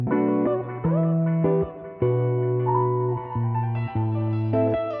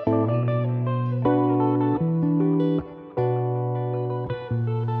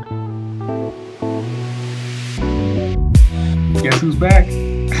back.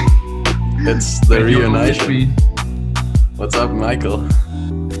 It's the But you'll miss reunition. me. What's up, Michael?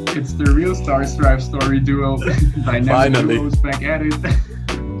 It's the real Star Stripe story duo. Dynamic Finally. duos back at it.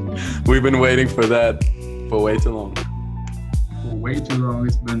 We've been waiting for that for way too long. For way too long.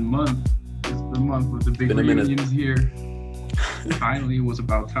 It's been a month. It's been a month, but the big Been a minute. reunion is here. Finally, it was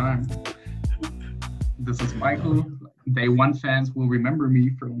about time. This is Michael. Day one fans will remember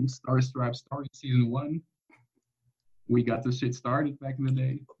me from Star Stripe Story Season 1. We got this shit started back in the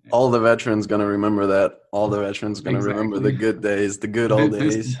day. All the veterans gonna remember that. All the veterans gonna remember the Exactly. good days, the good old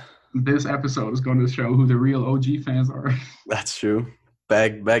This- days. This episode is going to show who the real OG fans are. That's true.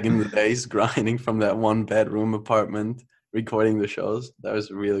 Back in the days, grinding from that one bedroom apartment, recording the shows. That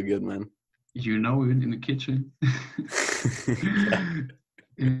was really good, man. You know it in the kitchen.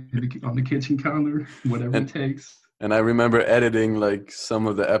 On the kitchen counter, whatever it takes. And I remember editing like some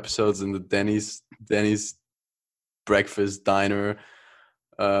of the episodes in the Denny's breakfast diner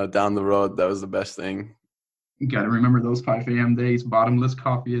down the road. That was the best thing. You got to remember those 5 a.m. days, bottomless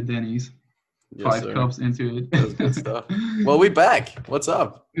coffee at Denny's. Yes, 5 sir. cups into it. That was good stuff. Well, we back. What's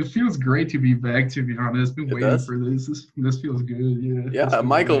up? It feels great to be back, to be honest. Been It waiting does? for this. This feels good, yeah. This Yeah, feels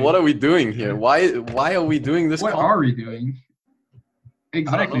Michael, great. what are we doing here? Why are we doing this? What are we doing?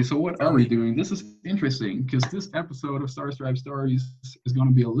 Exactly. know. So what Tell are we me. doing? This is interesting because this episode of Star Stripe Stories is going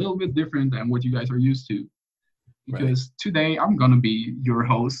to be a little bit different than what you guys are used to. Right. Because today I'm going to be your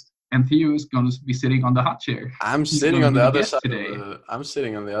host and Theo is going to be sitting on the hot chair. I'm He's sitting gonna on be the the other guest side. today. I'm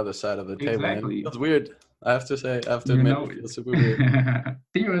sitting on the other side of the table. and Exactly. It feels weird. I have to say. I have to You admit, know it feels super weird.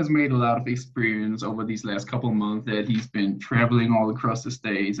 Theo has made a lot of experience over these last couple of months that he's been traveling all across the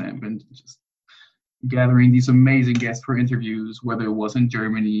states and been just gathering these amazing guests for interviews, whether it was in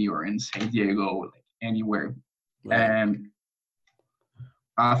Germany or in San Diego, like anywhere. Right. And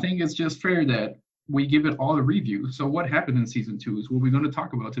I think it's just fair that we give it all a review. So what happened in season 2 is what we're going to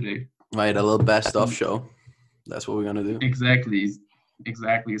talk about today. Right, a little best of show. That's what we're gonna do. Exactly.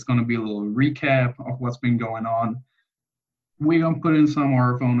 It's going to be a little recap of what's been going on. We're going to put in some of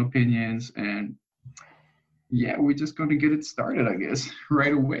our own opinions and yeah, we're just going to get it started, I guess,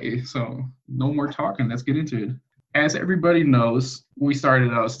 right away. So no more talking. Let's get into it. As everybody knows, we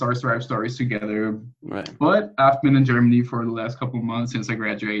started out Star Stripe Stories together, Right. but I've been in Germany for the last couple of months since I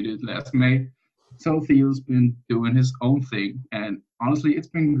graduated last May. So Theo's been doing his own thing. And honestly, it's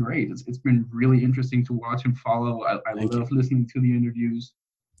been great. It's been really interesting to watch and follow. I Thank love listening to the interviews.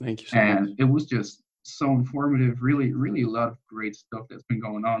 Thank you so much. And it was just so informative. Really, really a lot of great stuff that's been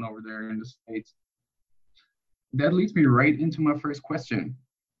going on over there in the States. That leads me right into my first question.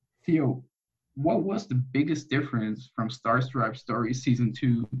 Theo, what was the biggest difference from Star Stripe Stories Season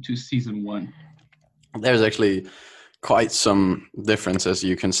 2 to Season 1? There's actually quite some differences,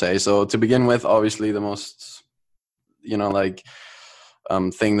 you can say. So to begin with, obviously the most,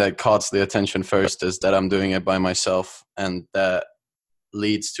 thing that caught the attention first is that I'm doing it by myself, and that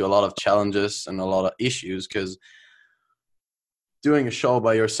leads to a lot of challenges and a lot of issues because doing a show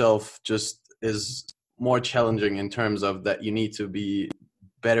by yourself just is more challenging in terms of that you need to be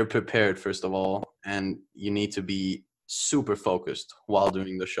better prepared, first of all, and you need to be super focused while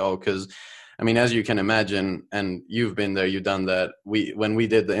doing the show because I mean, as you can imagine, and you've been there, you've done that. When we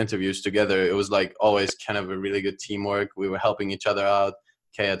did the interviews together, it was like always kind of a really good teamwork. We were helping each other out.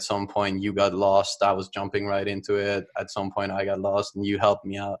 Okay, at some point you got lost. I was jumping right into it. At some point I got lost and you helped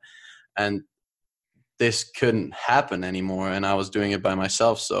me out. And this couldn't happen anymore. And I was doing it by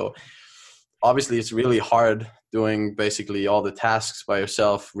myself. So obviously it's really hard doing basically all the tasks by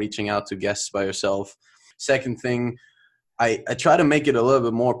yourself, reaching out to guests by yourself. Second thing, I try to make it a little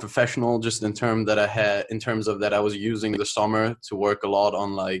bit more professional just in terms of that I was using the summer to work a lot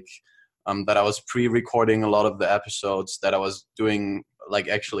on that I was pre-recording a lot of the episodes, that I was doing like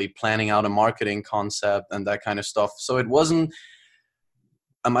actually planning out a marketing concept and that kind of stuff. So it wasn't,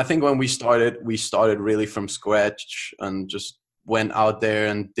 I think when we started really from scratch and just went out there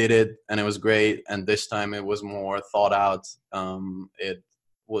and did it and it was great. And this time it was more thought out.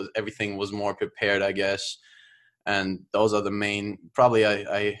 Everything was more prepared, I guess. And those are the main, probably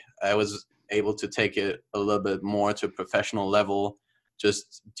I was able to take it a little bit more to a professional level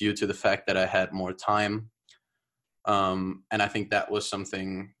just due to the fact that I had more time. And I think that was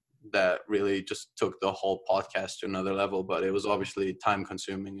something that really just took the whole podcast to another level, but it was obviously time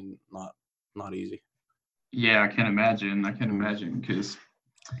consuming and not easy. Yeah, I can imagine because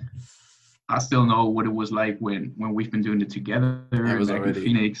I still know what it was like when we've been doing it together back in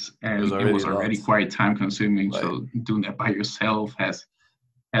Phoenix, and it was already quite time consuming. Right. So doing that by yourself has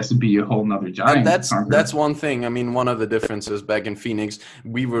has to be a whole nother And giant to conquer. that's one thing. I mean, one of the differences back in Phoenix,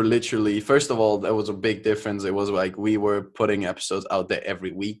 we were literally, first of all, there was a big difference. It was like we were putting episodes out there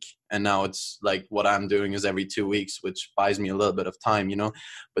every week, and now it's like what I'm doing is every 2 weeks, which buys me a little bit of time, you know.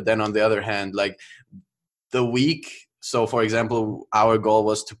 But then on the other hand, like the week, so for example, our goal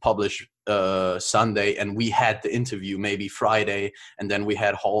was to publish Sunday, and we had the interview maybe Friday, and then we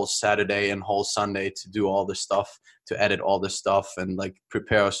had whole Saturday and whole Sunday to do all the stuff, to edit all the stuff and like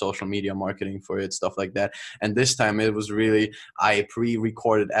prepare our social media marketing for it, stuff like that. And this time it was really, I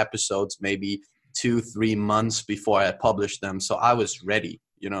pre-recorded episodes maybe 2-3 months before I published them, so I was ready,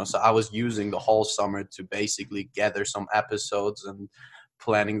 you know. So I was using the whole summer to basically gather some episodes and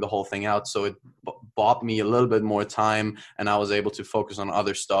planning the whole thing out. So it bought me a little bit more time, and I was able to focus on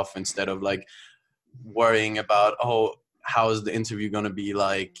other stuff instead of like worrying about, oh, how is the interview going to be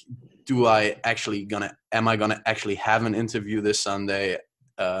like? Am I going to actually have an interview this Sunday?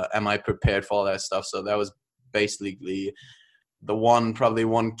 Am I prepared for all that stuff? So that was basically probably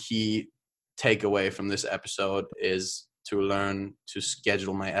one key takeaway from this episode, is to learn to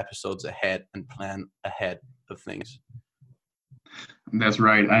schedule my episodes ahead and plan ahead of things. That's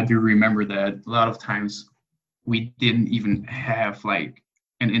right. I do remember that. A lot of times we didn't even have like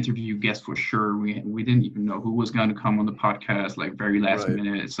an interview guest for sure. We didn't even know who was going to come on the podcast, like very last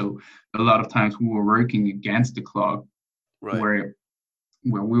minute. So a lot of times we were working against the clock, where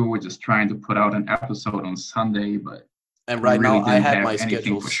we were just trying to put out an episode on Sunday, but now I had my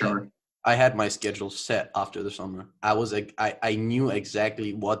schedule for sure. I had my schedule set after the summer. I knew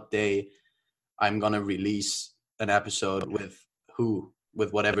exactly what day I'm gonna release an episode with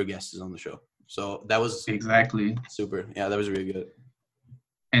whatever guest is on the show. So that was exactly super. Yeah, that was really good.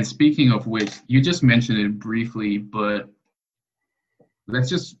 And speaking of which, you just mentioned it briefly, but let's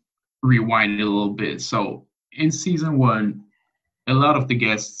just rewind it a little bit. So in season 1, a lot of the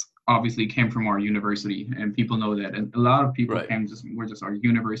guests obviously came from our university, and people know that. And a lot of people were just our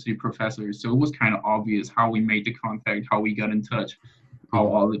university professors. So it was kind of obvious how we made the contact, how we got in touch, how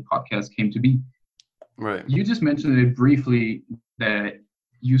all the podcasts came to be. Right. You just mentioned it briefly that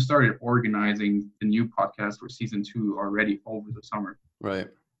you started organizing the new podcast for season 2 already over the summer. Right.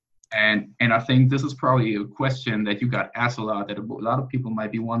 And I think this is probably a question that you got asked a lot, that a lot of people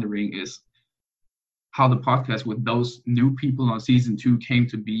might be wondering, is how the podcast with those new people on season 2 came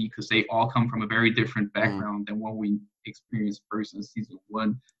to be, because they all come from a very different background than what we experienced first in season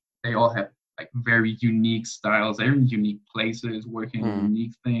 1. They all have like very unique styles. They're in unique places, working on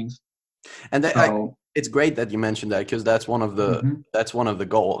unique things. And it's great that you mentioned that, because that's one of the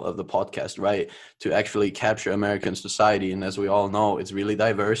goal of the podcast, right? To actually capture American society. And as we all know, it's really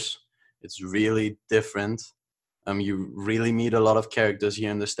diverse. It's really different. You really meet a lot of characters here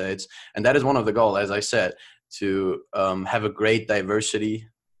in the States. And that is one of the goals, as I said, to have a great diversity,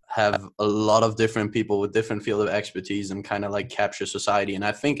 have a lot of different people with different field of expertise, and kind of like capture society. And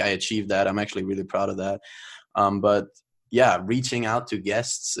I think I achieved that. I'm actually really proud of that. But yeah, reaching out to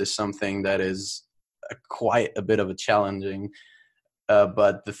guests is something that is quite a bit of a challenging.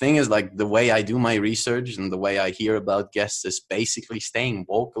 But the thing is, like, the way I do my research and the way I hear about guests is basically staying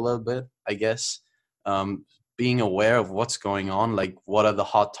woke a little bit, I guess. Being aware of what's going on, like what are the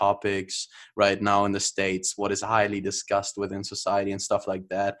hot topics right now in the States, what is highly discussed within society and stuff like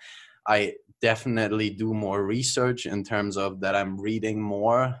that. I definitely do more research in terms of that. I'm reading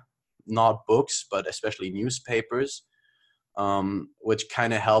more, not books, but especially newspapers, which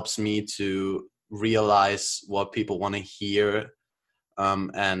kind of helps me to realize what people want to hear,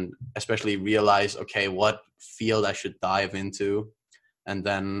 and especially realize, okay, what field I should dive into. And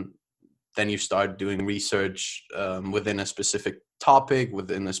then you start doing research within a specific topic,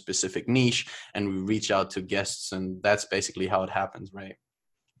 within a specific niche, and we reach out to guests, and that's basically how it happens, right?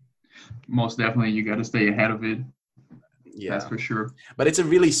 Most definitely, you got to stay ahead of it. Yeah, that's for sure. But it's a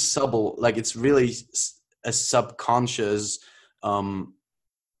really subtle, like it's really a subconscious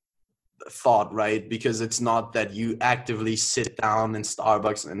thought, right? Because it's not that you actively sit down in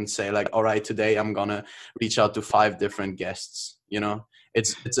Starbucks and say like, all right, today I'm gonna reach out to 5 different guests, you know.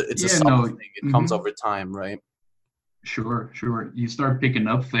 It's a subtle thing. It comes over time, right? Sure. You start picking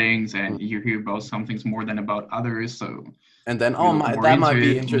up things, and you hear about some things more than about others. So, and then that might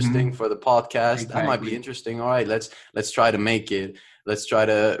be interesting for the podcast. Exactly. That might be interesting. All right, let's try to make it. Let's try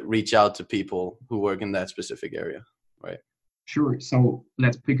to reach out to people who work in that specific area, right? Sure. So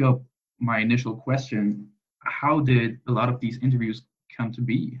let's pick up my initial question. How did a lot of these interviews come to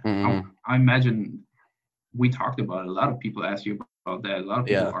be? I imagine we talked about it. A lot of people ask you about that. A lot of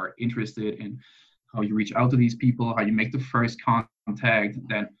people are interested in how you reach out to these people, how you make the first contact,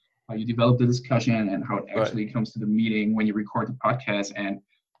 then how you develop the discussion, and how it actually comes to the meeting when you record the podcast. And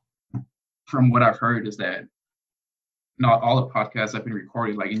from what I've heard is that not all the podcasts have been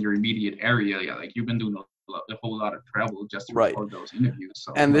recorded like in your immediate area. Yeah, like you've been doing a whole lot of travel just to Right. record those interviews.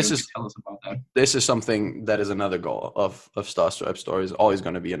 So And why this don't you is tell us about that? this is something that is another goal of Starstripe Stories, always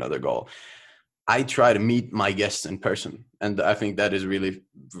going to be another goal. I try to meet my guests in person, and I think that is really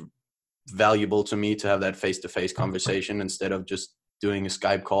valuable to me, to have that face-to-face conversation instead of just doing a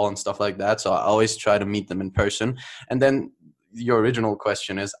Skype call and stuff like that. So I always try to meet them in person. And then your original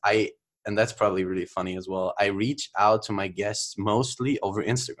question is, and that's probably really funny as well, I reach out to my guests mostly over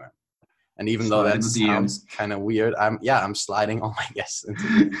Instagram. And even though Slide that in the DMs. sounds kind of weird, I'm sliding all my guests into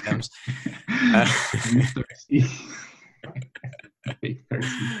the DMs. You thirsty. Fake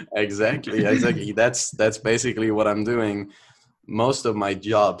thirsty. Exactly. That's basically what I'm doing. Most of my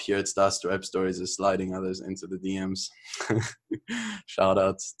job here at Starstripe Stories is sliding others into the DMs. Shout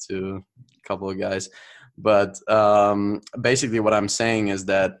out to a couple of guys. But basically what I'm saying is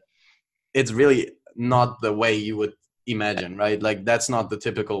that it's really not the way you would imagine, right? Like that's not the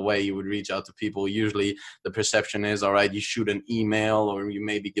typical way you would reach out to people. Usually the perception is, all right, you shoot an email or you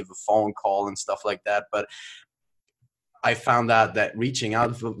maybe give a phone call and stuff like that. But I found out that reaching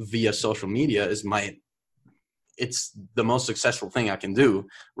out via social media it's the most successful thing I can do.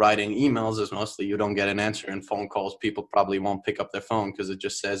 Writing emails is mostly you don't get an answer, and phone calls, people probably won't pick up their phone because it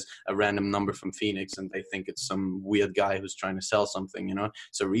just says a random number from Phoenix and they think it's some weird guy who's trying to sell something, you know?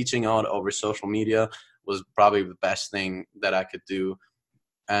 So reaching out over social media was probably the best thing that I could do.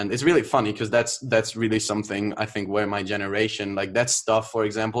 And it's really funny because that's really something I think where my generation, like that stuff, for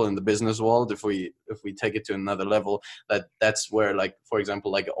example, in the business world, if we take it to another level, that's where, like, for example,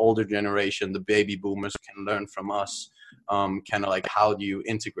 like older generation, the baby boomers can learn from us, kind of like how do you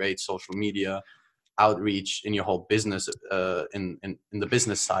integrate social media outreach in your whole business, in the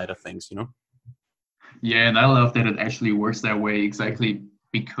business side of things, you know? Yeah, and I love that it actually works that way exactly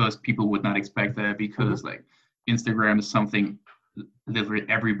because people would not expect that, because like Instagram is something literally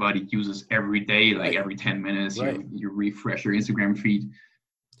everybody uses every day, like every 10 minutes you refresh your Instagram feed.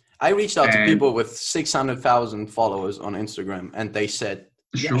 I reached out to people with 600,000 followers on Instagram and they said,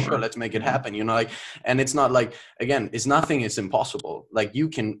 yeah, sure, let's make it happen, you know, like, and it's not like, again, it's nothing is impossible. Like you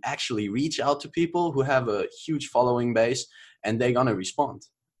can actually reach out to people who have a huge following base and they're going to respond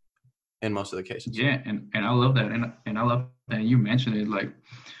in most of the cases. Yeah, and I love that. And I love that you mentioned it, like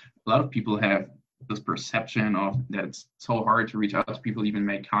a lot of people have this perception of that it's so hard to reach out to people, even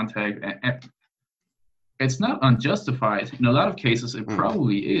make contact, and it's not unjustified. In a lot of cases, it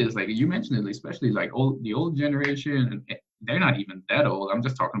probably is. Like you mentioned it, especially like the old generation, and they're not even that old. I'm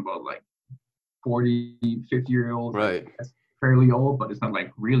just talking about like 40, 50-year-olds. Right. That's fairly old, but it's not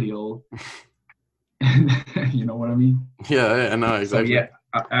like really old. You know what I mean? Yeah, I know, exactly. So yeah,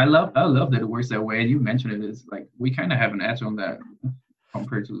 I love that it works that way. And you mentioned it, it's like we kind of have an edge on that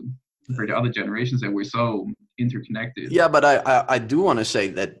compared to other generations, that we're so interconnected. Yeah, but I do want to say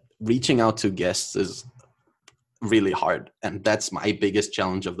that reaching out to guests is really hard, and that's my biggest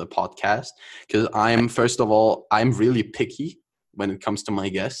challenge of the podcast, because first of all, I'm really picky when it comes to my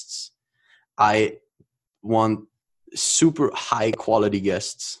guests. I want super high quality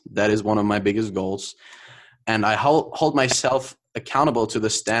guests. That is one of my biggest goals, and I hold myself accountable to the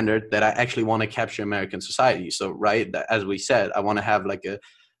standard that I actually want to capture American society. So right, as we said, I want to have like a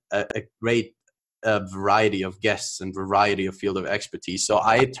great variety of guests and variety of field of expertise. So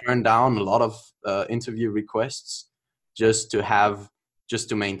I turned down a lot of interview requests just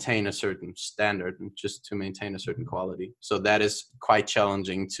to maintain a certain standard and just to maintain a certain quality. So that is quite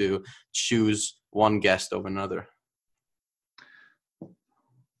challenging to choose one guest over another.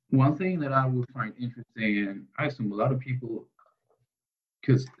 One thing that I would find interesting, and I assume a lot of people,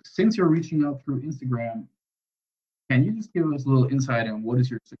 because since you're reaching out through Instagram, can you just give us a little insight on what is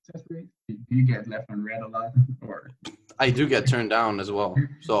your success rate? Do you get left unread a lot? Or I do get turned down as well.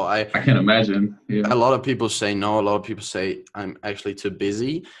 So I can imagine. Yeah. A lot of people say no. A lot of people say I'm actually too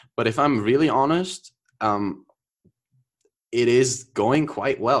busy. But if I'm really honest, it is going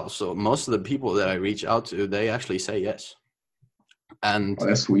quite well. So most of the people that I reach out to, they actually say yes. And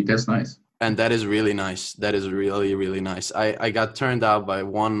that's sweet. That's nice. And that is really nice. That is really, really nice. I got turned out by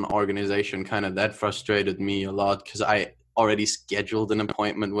one organization, kind of that frustrated me a lot, because I already scheduled an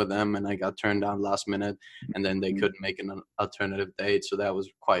appointment with them and I got turned down last minute, and then they couldn't make an alternative date. So that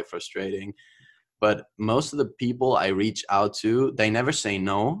was quite frustrating. But most of the people I reach out to, they never say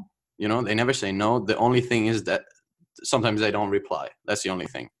no. You know, they never say no. The only thing is that sometimes they don't reply. That's the only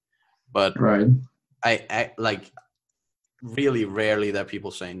thing. But right. I like really rarely that people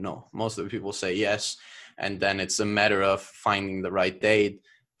say no. Most of the people say yes, and then it's a matter of finding the right date,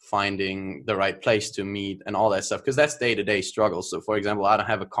 finding the right place to meet and all that stuff, because that's day-to-day struggle. So for example, I don't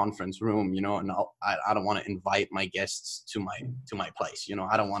have a conference room, and I don't want to invite my guests to my place.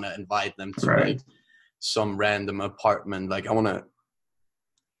 I don't want to invite them to Right. like some random apartment. Like I want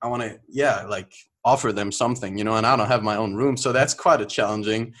to yeah, like offer them something, and I don't have my own room. So that's quite a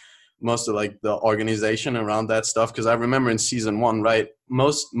challenging, most of like the organization around that stuff. Because I remember in season 1, right,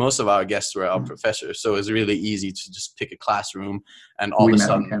 most of our guests were our professors, so it was really easy to just pick a classroom and all We of a met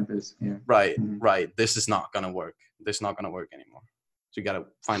on sudden, campus. Yeah. right, this is not gonna work. This is not gonna work anymore. So you gotta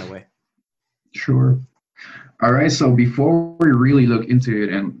find a way. Sure. All right. So before we really look into it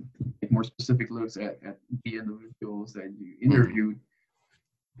and take more specific looks at the individuals that you interviewed,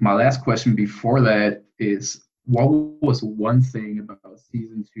 my last question before that is, what was one thing about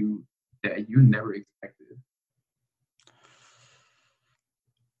season 2 that you never expected?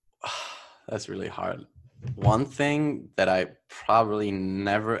 That's really hard. One thing that I probably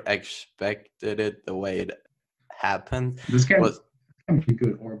never expected it the way it happened This can was be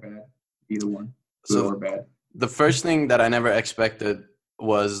good or bad, either one, good or bad. The first thing that I never expected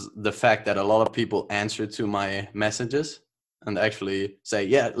was the fact that a lot of people answer to my messages and actually say,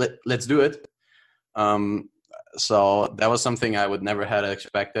 yeah, let's do it. So that was something I would never had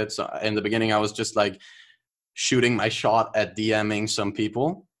expected. So in the beginning, I was just like shooting my shot at DMing some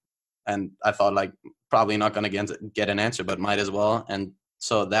people. And I thought like probably not going to get an answer, but might as well. And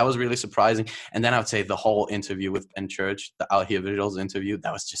so that was really surprising. And then I would say the whole interview with Ben Church, the Out Here Visuals interview,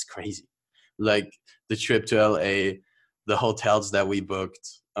 that was just crazy. Like the trip to LA, the hotels that we booked,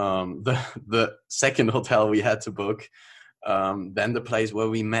 the second hotel we had to book, then the place where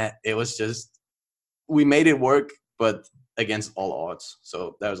we met. It was just, we made it work, but against all odds.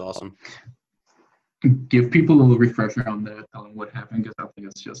 So that was awesome. Give people a little refresher on that, tell them what happened, because I think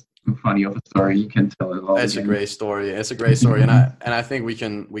it's just funny of a story. You can tell it all. It's a great story. It's a great story, and I think we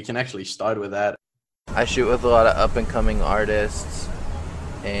can actually start with that. I shoot with a lot of up and coming artists,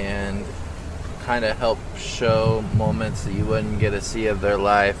 and kind of help show moments that you wouldn't get to see of their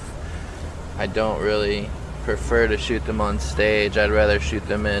life. I don't really prefer to shoot them on stage. I'd rather shoot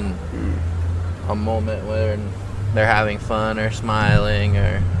them in a moment where they're having fun or smiling,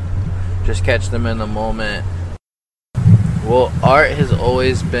 or just catch them in the moment. Well, art has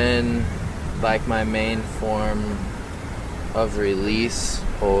always been like my main form of release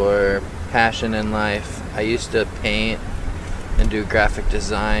or passion in life. I used to paint and do graphic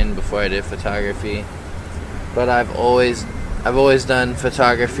design before I did photography, but I've always done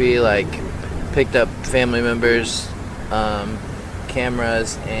photography, like picked up family members'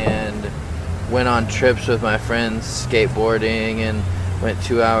 cameras and went on trips with my friends skateboarding, and went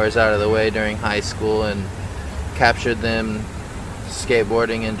 2 hours out of the way during high school and captured them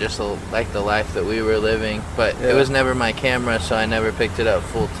skateboarding and just like the life that we were living. But it was never my camera, so I never picked it up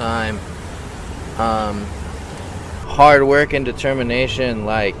full time. Hard work and determination,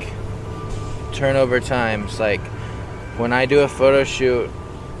 like turnover times. Like when I do a photo shoot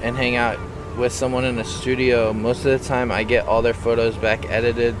and hang out with someone in a studio, most of the time I get all their photos back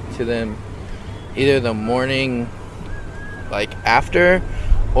edited to them either the morning like after,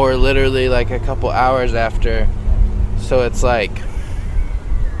 or literally like a couple hours after. So it's like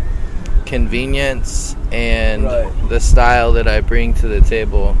convenience and the style that I bring to the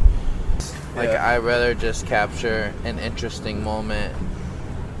table. Like I'd rather just capture an interesting moment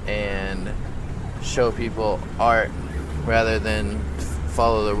and show people art rather than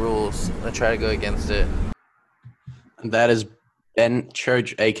follow the rules. I try to go against it. And that is Ben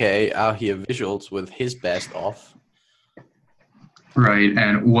Church, aka Out Here Visuals, with his best off. Right,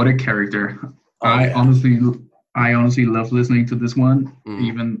 and what a character! I honestly love listening to this one,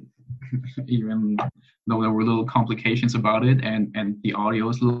 even though there were little complications about it, and the audio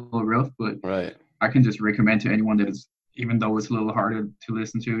is a little rough. But I can just recommend to anyone that is, even though it's a little harder to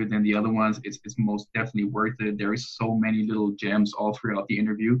listen to than the other ones, it's most definitely worth it. There is so many little gems all throughout the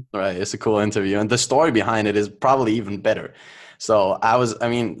interview. Right, it's a cool interview, and the story behind it is probably even better. So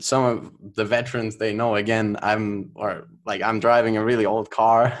some of the veterans, they know, again, I'm driving a really old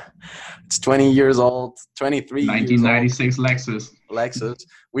car. It's 20 years old, 23 1996 Lexus.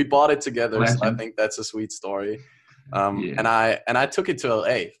 We bought it together, so I think that's a sweet story. And I took it to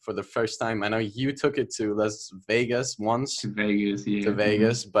LA for the first time. I know you took it to Las Vegas once. To Vegas, yeah. To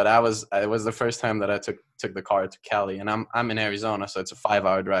Vegas, but it was the first time that I took the car to Cali, and I'm in Arizona, so it's a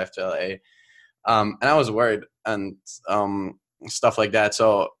 5-hour drive to LA. And I was worried and stuff like that.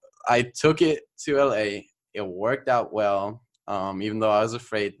 So I took it to LA. It worked out well. Even though I was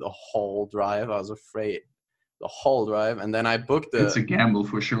afraid the whole drive, I was afraid the whole drive, and then I booked It's a gamble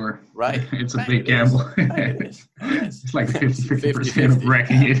for sure. right. It's a Right, big it is. gamble. Right, it is. It is. It's like a It's 50% of 50-50.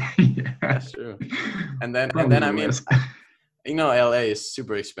 wrecking it. Yeah. That's true. And then Probably I mean, less. LA is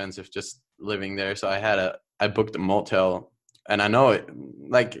super expensive just living there. So I booked a motel, and I know it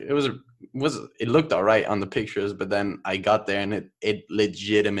looked all right on the pictures, but then I got there and it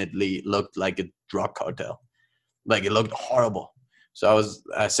legitimately looked like a drug cartel. Like it looked horrible. So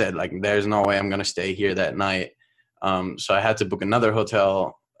I said like, there's no way I'm going to stay here that night. So I had to book another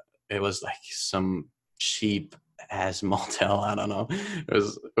hotel. It was like some cheap ass motel. I don't know.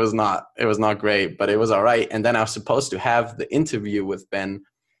 It was not great, but it was all right. And then I was supposed to have the interview with Ben,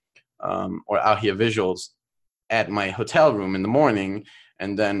 or Out Here Visuals, at my hotel room in the morning.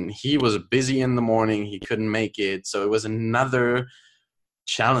 And then he was busy in the morning. He couldn't make it. So it was another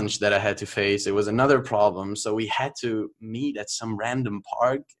challenge that I had to face. It was another problem. So we had to meet at some random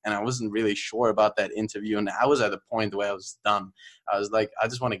park, and I wasn't really sure about that interview. And I was at the point where I was done. I was like, I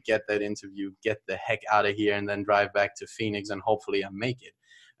just want to get that interview, get the heck out of here, and then drive back to Phoenix, and hopefully I make it.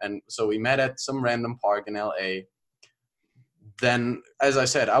 And so we met at some random park in LA. Then, as I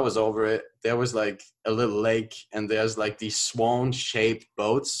said, I was over it. There was like a little lake, and there's like these swan-shaped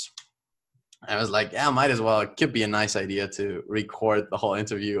boats. I was like, yeah, might as well. It could be a nice idea to record the whole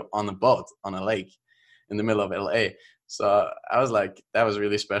interview on a boat on a lake in the middle of LA. So I was like, that was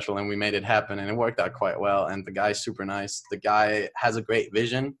really special, and we made it happen, and it worked out quite well. And the guy's super nice. The guy has a great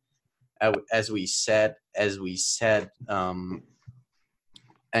vision, as we said.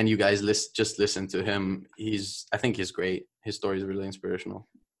 And you guys just listen to him. I think he's great. His story is really inspirational.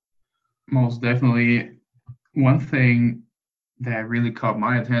 Most definitely. One thing that really caught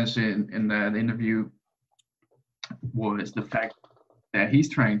my attention in that interview was the fact that he's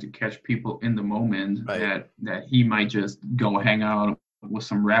trying to catch people in the moment, right. that he might just go hang out with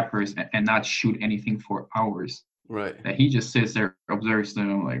some rappers and not shoot anything for hours. Right. That he just sits there, observes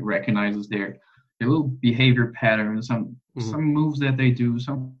them, like recognizes their little behavior patterns, some moves that they do,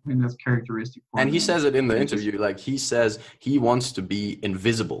 something that's characteristic for and them. He says it in the interview, like he says he wants to be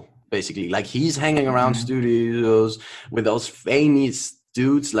invisible. Basically, like he's hanging around studios with those famous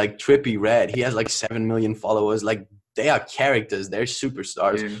dudes like Trippie Redd. He has like 7 million followers. Like they are characters, they're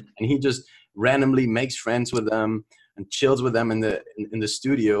superstars, and he just randomly makes friends with them and chills with them in the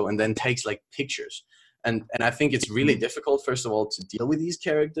studio, and then takes like pictures. And I think it's really difficult, first of all, to deal with these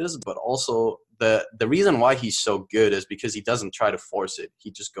characters, but also the reason why he's so good is because he doesn't try to force it.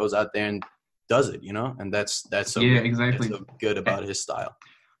 He just goes out there and does it, and that's so good. Exactly. That's so good about his style.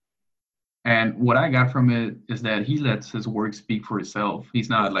 And what I got from it is that he lets his work speak for itself. He's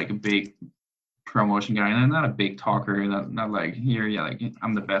not like a big promotion guy, and not a big talker, not like like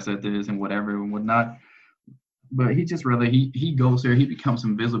I'm the best at this and whatever and whatnot. But he just he goes there, he becomes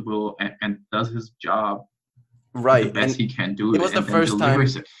invisible and does his job right the best he can do. It was the first time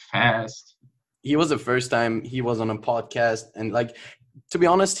it fast. He was the first time he was on a podcast, and like, to be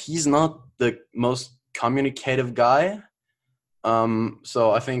honest, he's not the most communicative guy.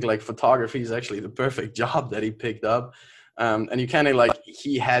 So I think like photography is actually the perfect job that he picked up. And you kind of like,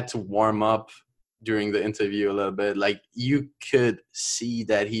 he had to warm up during the interview a little bit. Like you could see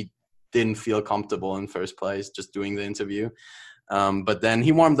that he didn't feel comfortable in first place just doing the interview. But then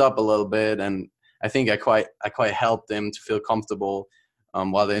he warmed up a little bit, and I think I quite helped him to feel comfortable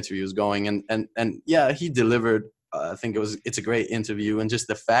while the interview was going. And yeah, he delivered. I think it's a great interview, and just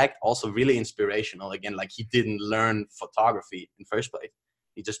the fact also really inspirational. Again, like he didn't learn photography in first place.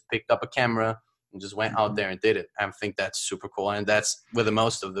 He just picked up a camera and just went out there and did it. I think that's super cool. And that's with the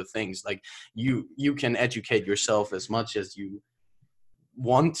most of the things. Like you can educate yourself as much as you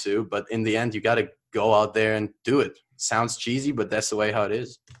want to, but in the end, you got to go out there and do it. Sounds cheesy, but that's the way how it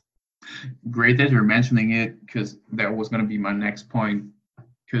is. Great that you're mentioning it, because that was going to be my next point.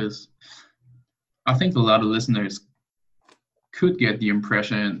 Because I think a lot of listeners could get the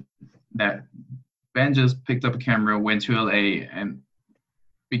impression that Ben just picked up a camera, went to LA, and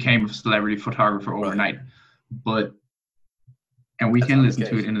became a celebrity photographer overnight. Right. And we can listen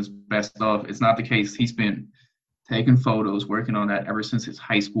to it in his best of. It's not the case. He's been taking photos, working on that ever since his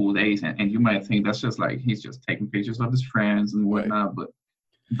high school days. And you might think that's just like he's just taking pictures of his friends and whatnot. Right. But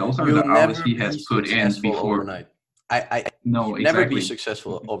those are the hours he has put in before. Overnight. I no, exactly. Never be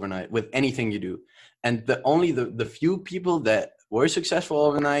successful overnight with anything you do. And the few people that were successful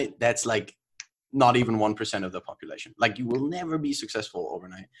overnight, that's like not even 1% of the population. Like you will never be successful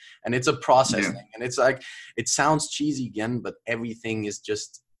overnight. And it's a process thing. And it's like, it sounds cheesy again, but everything is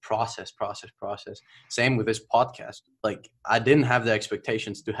just process. Same with this podcast. Like I didn't have the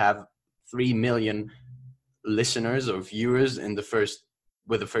expectations to have 3 million listeners or viewers in the first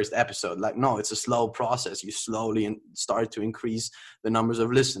with the first episode. Like, no, it's a slow process. You slowly start to increase the numbers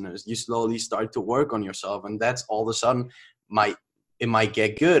of listeners. You slowly start to work on yourself, and that's all of a sudden it might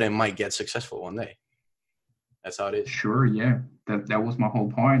get good and might get successful one day. That's how it is. Sure, yeah. That was my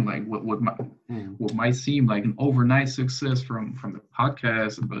whole point. Like what might seem like an overnight success from the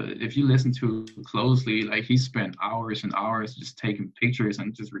podcast, but if you listen to it closely, like he spent hours and hours just taking pictures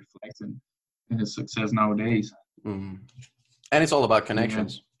and just reflecting in his success nowadays. And it's all about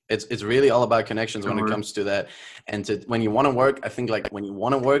connections. Yeah. It's really all about connections when it comes to that. And when you want to work, I think like when you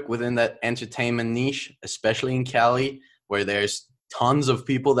want to work within that entertainment niche, especially in Cali, where there's tons of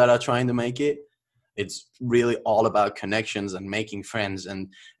people that are trying to make it, it's really all about connections and making friends and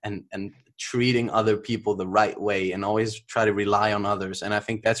treating other people the right way, and always try to rely on others. And I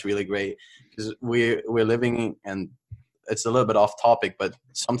think that's really great, because we're living, and it's a little bit off topic, but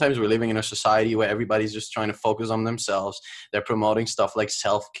sometimes we're living in a society where everybody's just trying to focus on themselves. They're promoting stuff like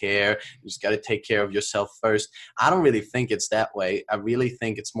self-care. You just got to take care of yourself first. I don't really think it's that way. I really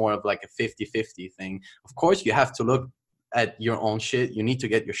think it's more of like a 50-50 thing. Of course, you have to look at your own shit. You need to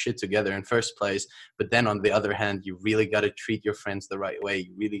get your shit together in first place. But then on the other hand, you really got to treat your friends the right way.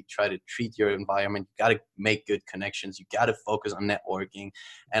 You really try to treat your environment. You got to make good connections. You got to focus on networking.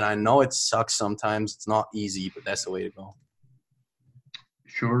 And I know it sucks sometimes. It's not easy, but that's the way to go.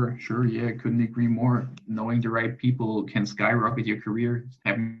 Sure. Yeah, couldn't agree more. Knowing the right people can skyrocket your career.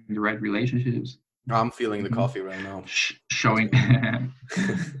 Having the right relationships. I'm feeling the coffee right now. Showing.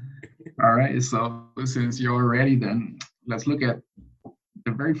 All right. So since you're ready, then let's look at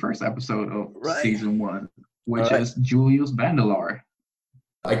the very first episode of season 1, which is Julius Bandelar.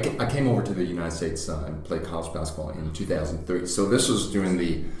 I came over to the United States and played college basketball in 2003. So this was during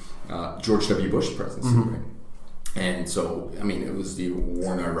the George W. Bush presidency, right? And so, I mean, it was the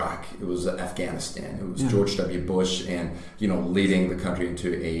war in Iraq, it was Afghanistan, it was George W. Bush, and, leading the country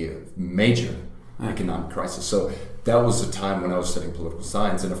into a major economic crisis. So that was the time when I was studying political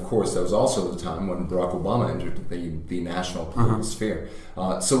science. And of course, that was also the time when Barack Obama entered the national political sphere.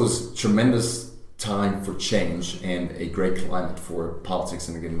 So it was a tremendous time for change and a great climate for politics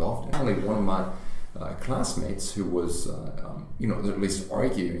and to get involved in. Only one of my classmates who was, at least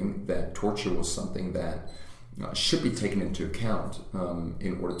arguing that torture was something that should be taken into account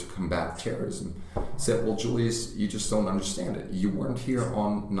in order to combat terrorism, said, well, Julius, you just don't understand it. You weren't here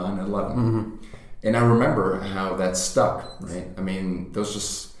on 9/11. And I remember how that stuck, right? I mean, those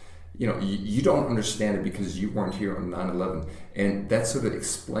just, you don't understand it because you weren't here on 9/11. And that sort of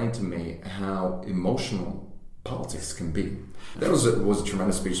explained to me how emotional politics can be. That was a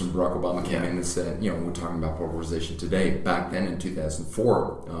tremendous speech when Barack Obama came in and said, we're talking about polarization today. Back then in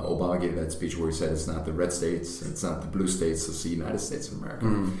 2004, Obama gave that speech where he said it's not the red states, it's not the blue states, it's the United States of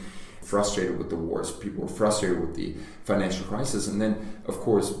America. Frustrated with the wars, people were frustrated with the financial crisis, and then of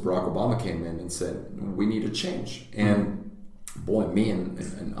course Barack Obama came in and said we need a change. And boy, me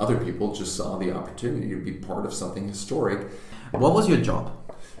and other people just saw the opportunity to be part of something historic. What was your job?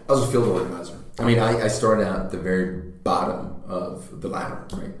 I was a field organizer. I mean, I started out at the very bottom of the ladder,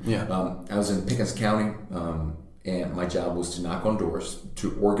 right? I was in Pickens County, and my job was to knock on doors,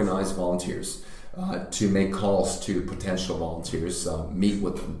 to organize volunteers, to make calls to potential volunteers, meet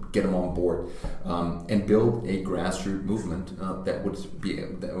with them, get them on board, and build a grassroots movement that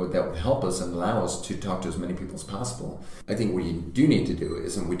would help us and allow us to talk to as many people as possible. I think what you do need to do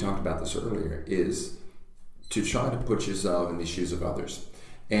is, and we talked about this earlier, is to try to put yourself in the shoes of others.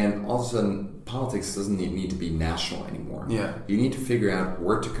 And all of a sudden, politics doesn't need to be national anymore. You need to figure out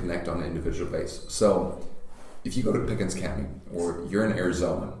where to connect on an individual basis. So if you go to Pickens County or you're in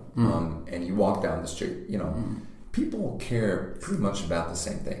Arizona and you walk down the street, people care pretty much about the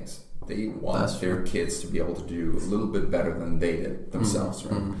same things. They want their kids to be able to do a little bit better than they did themselves,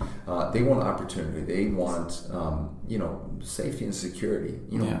 right? They want opportunity. They want, safety and security,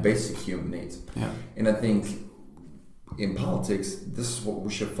 basic human needs. And I think in politics, this is what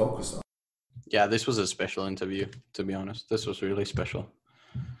we should focus on. Yeah, this was a special interview, to be honest. This was really special.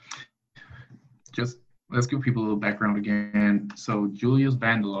 Just let's give people a little background again. So Julius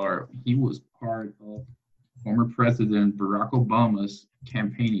Bandelar, he was part of former President Barack Obama's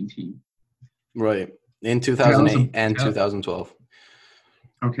campaigning team. Right. In 2008 and 2012.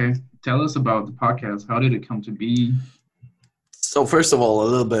 Okay. Tell us about the podcast. How did it come to be? So first of all, a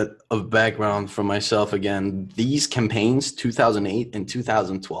little bit of background for myself again. These campaigns, 2008 and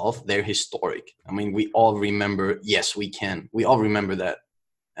 2012, they're historic. I mean, we all remember, yes, we can. We all remember that.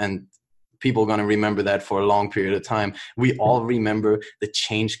 And people are going to remember that for a long period of time. We all remember the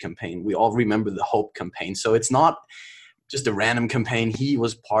Change campaign. We all remember the Hope campaign. So it's not just a random campaign. He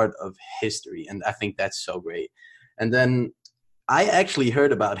was part of history. And I think that's so great. And then I actually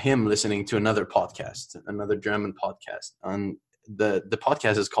heard about him listening to another podcast, another German podcast. And the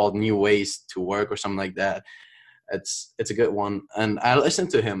podcast is called New Ways to Work or something like that. It's a good one. And I listened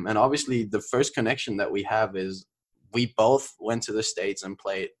to him. And obviously the first connection that we have is we both went to the States and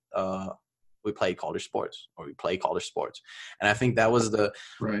played we play college sports, or we play college sports. And I think that was the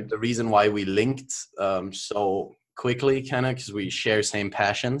reason why we linked so quickly, kind of, because we share same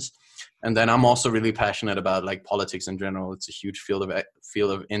passions. And then I'm also really passionate about like politics in general. It's a huge field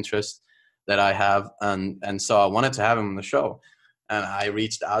of interest that I have. And so I wanted to have him on the show. And I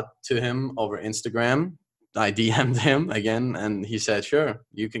reached out to him over Instagram. I DM'd him again, and he said, sure,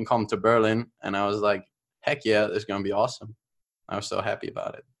 you can come to Berlin. And I was like, heck yeah, it's going to be awesome. I was so happy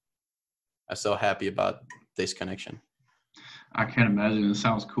about it. I'm so happy about this connection. I can't imagine. It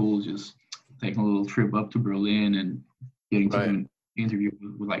sounds cool just taking a little trip up to Berlin and getting to an interview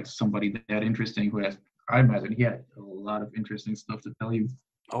with like somebody that interesting who has, I imagine he had a lot of interesting stuff to tell you.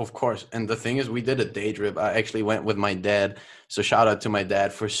 Oh, of course. And the thing is, we did a day trip. I actually went with my dad. So shout out to my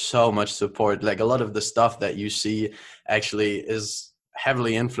dad for so much support. Like a lot of the stuff that you see actually is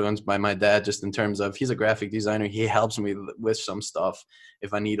heavily influenced by my dad, just in terms of he's a graphic designer. He helps me with some stuff.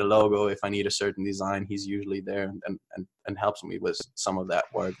 If I need a logo, if I need a certain design, he's usually there and helps me with some of that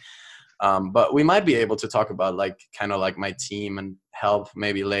work. But we might be able to talk about like kind of like my team and help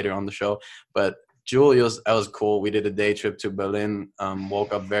maybe later on the show. But Julius, that was cool. We did a day trip to Berlin,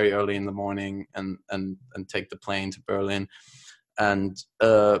 woke up very early in the morning and take the plane to Berlin. And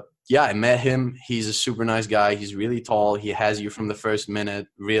yeah, I met him. He's a super nice guy. He's really tall. He has you from the first minute,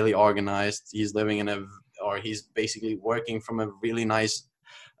 really organized. He's living he's basically working from a really nice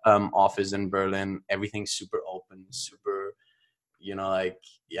office in Berlin. Everything's super open, super, like,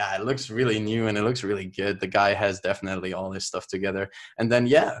 yeah, it looks really new and it looks really good. The guy has definitely all his stuff together. And then,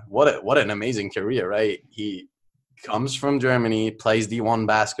 yeah, what an amazing career, right? He comes from Germany, plays D1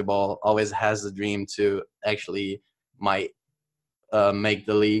 basketball, always has the dream to actually make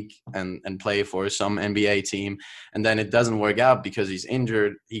the league and play for some NBA team. And then it doesn't work out because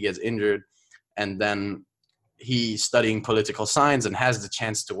he gets injured. And then he's studying political science and has the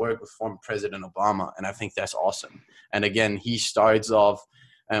chance to work with former President Obama. And I think that's awesome. And again, he starts off,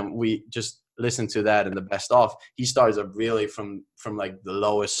 and we just listen to that in the best of, he starts up really from like the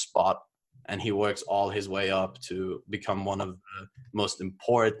lowest spot, and he works all his way up to become one of the most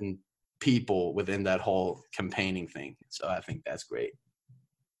important people within that whole campaigning thing. So I think that's great.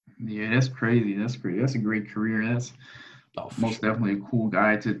 Yeah, that's crazy. That's great. That's a great career. That's most definitely a cool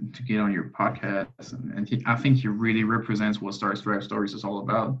guy to get on your podcast. And I think he really represents what Stars Drive Stories is all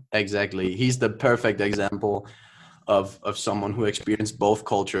about. Exactly. He's the perfect example of someone who experienced both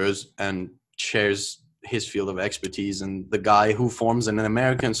cultures and shares his field of expertise, and the guy who forms in an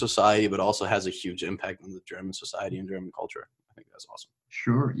American society but also has a huge impact on the German society and German culture. I think that's awesome.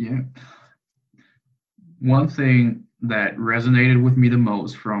 Sure, yeah. One thing that resonated with me the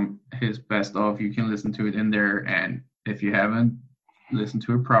most from his best of, you can listen to it in there, and if you haven't listened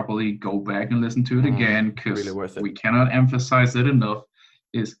to it properly, go back and listen to it again, because really we cannot emphasize it enough,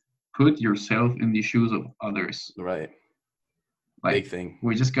 is put yourself in the shoes of others. Right. Like, big thing.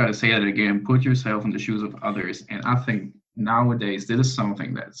 We just got to say that again, put yourself in the shoes of others. And I think nowadays this is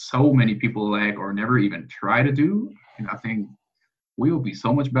something that so many people lack or never even try to do. And I think we will be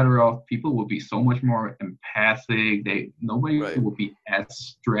so much better off. People will be so much more empathic. Nobody will be as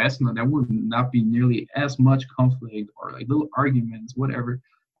stressed, and there will not be nearly as much conflict or like little arguments, whatever,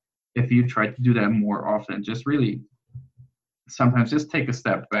 if you try to do that more often. Just really sometimes just take a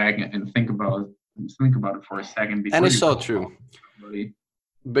step back and think about it for a second. And it's so true.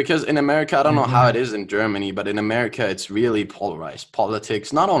 Because in America, I don't know how it is in Germany, but in America, it's really polarized.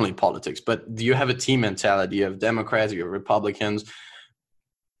 Politics, not only politics, but you have a team mentality. You have Democrats, you have Republicans.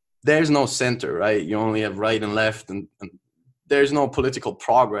 There's no center, right? You only have right and left, and there's no political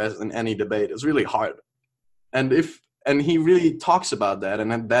progress in any debate. It's really hard. And he really talks about that,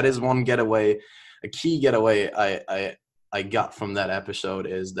 and that is one getaway, a key getaway I got from that episode,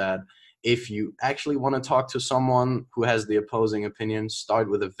 is that if you actually want to talk to someone who has the opposing opinion, start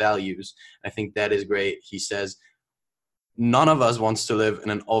with the values. I think that is great. He says, none of us wants to live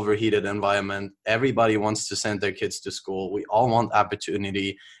in an overheated environment. Everybody wants to send their kids to school. We all want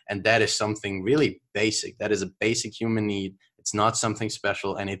opportunity. And that is something really basic. That is a basic human need. It's not something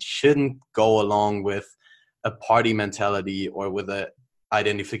special. And it shouldn't go along with a party mentality or with a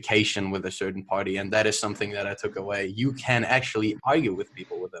identification with a certain party. And that is something that I took away. You can actually argue with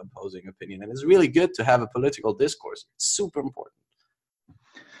people with an opposing opinion, and it's really good to have a political discourse. It's super important.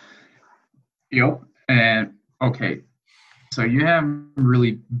 Yep. And okay, So you haven't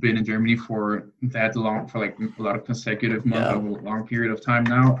really been in Germany for that long, for like a lot of consecutive months, Yeah. or a long period of time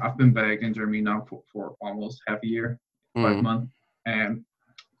now. I've been back in Germany now for almost half a year, 5 months. And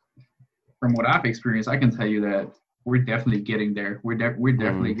from what I've experienced, I can tell you that we're definitely getting there. We're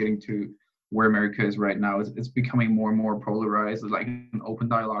definitely getting to where America is right now. It's becoming more and more polarized. It's like an open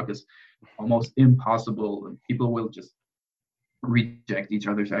dialogue is almost impossible. People will just reject each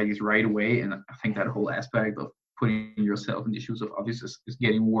other's ideas right away. And I think that whole aspect of putting yourself in the shoes of others is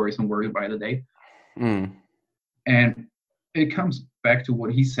getting worse and worse by the day. And it comes back to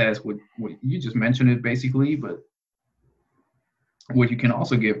what he says, what you just mentioned it basically, but what you can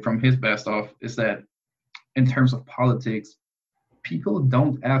also get from his best off is that in terms of politics, people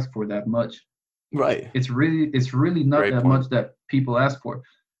don't ask for that much. Right. It's really not Great that point. much that people ask for.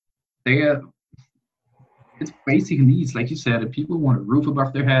 It's basic needs, like you said. If people want a roof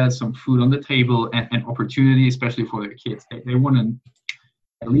above their heads, some food on the table, and opportunity, especially for their kids. They want to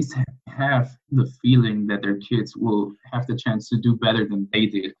at least have the feeling that their kids will have the chance to do better than they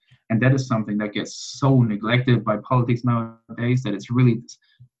did. And that is something that gets so neglected by politics nowadays, that it's really this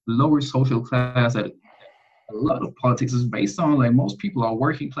lower social class that a lot of politics is based on. Like, most people are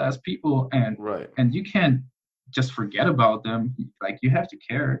working class people, and Right. you can't just forget about them. Like, you have to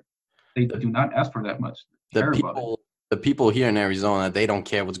care. They do not ask for that much. The people here in Arizona, they don't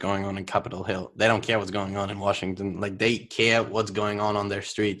care what's going on in Capitol Hill. They don't care what's going on in Washington. Like, they care what's going on their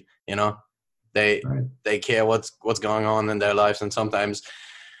street. You know, they care what's going on in their lives. And sometimes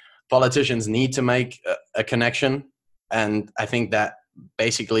politicians need to make a connection. And I think that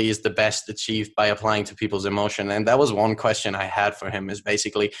basically is the best achieved by applying to people's emotion. And that was one question I had for him, is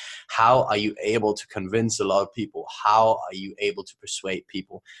basically, how are you able to convince a lot of people? How are you able to persuade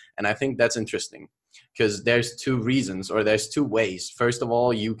people? And I think that's interesting, because there's two reasons, or there's two ways. First of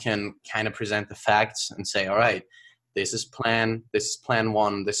all, you can kind of present the facts and say, all right, this is plan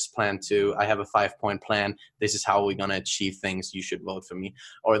 1, this is plan 2, I have a 5-point plan, this is how we're going to achieve things, you should vote for me.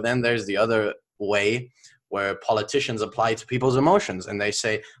 Or then there's the other way, where politicians apply to people's emotions and they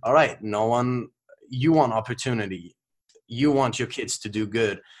say, all right, you want opportunity, you want your kids to do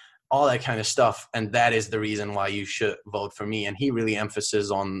good, all that kind of stuff, and that is the reason why you should vote for me. And he really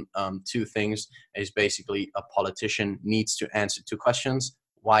emphasizes on two things. Is basically, a politician needs to answer 2 questions: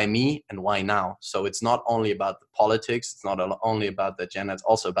 why me and why now? So it's not only about the politics, it's not only about the agenda, it's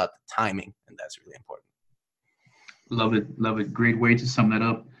also about the timing, and that's really important. Love it. Great way to sum that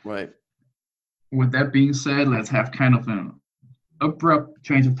up. Right. With that being said, let's have kind of an abrupt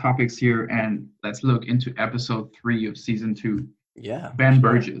change of topics here, and let's look into episode 3 of season 2. Yeah. Ben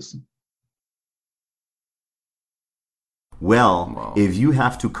Burgess. Well, Wow. if you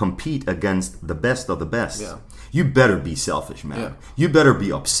have to compete against the best of the best, Yeah. you better be selfish, man. Yeah. You better be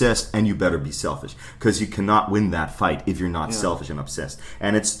obsessed, and you better be selfish, because you cannot win that fight if you're not selfish and obsessed.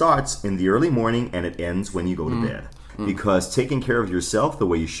 And it starts in the early morning and it ends when you go to bed. Because taking care of yourself the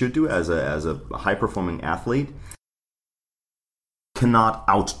way you should do as a high-performing athlete cannot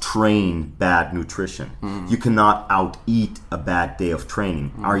out-train bad nutrition. You cannot out-eat a bad day of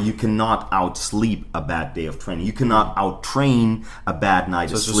training. Or you cannot out-sleep a bad day of training. You cannot out-train a bad night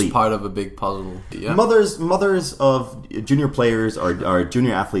So of it's sleep. just part of a big puzzle. Yeah. Mothers of junior players or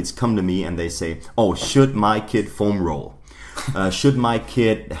junior athletes come to me and they say, oh, should my kid foam roll? Should my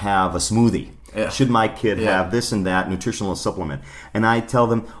kid have a smoothie? Yeah. Should my kid have this and that nutritional supplement? And I tell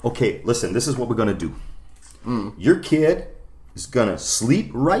them, okay, listen, this is what we're going to do. Your kid is going to sleep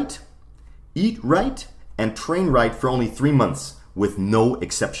right, eat right, and train right for only 3 months with no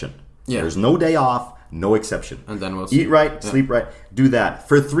exception. Yeah. There's no day off, no exception. And then we'll see. Eat right, sleep right, do that.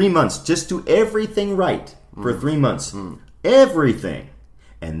 For 3 months, just do everything right for 3 months. Everything.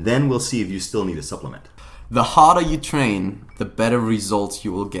 And then we'll see if you still need a supplement. The harder you train, the better results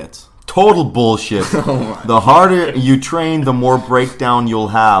you will get. Total bullshit. The harder you train, the more breakdown you'll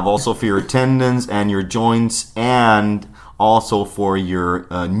have. Also for your tendons and your joints, and also for your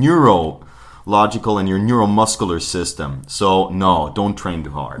neurological and your neuromuscular system. So no, don't train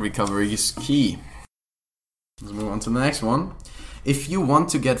too hard. Recovery is key. Let's move on to the next one. If you want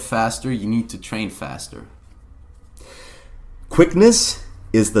to get faster, you need to train faster. Quickness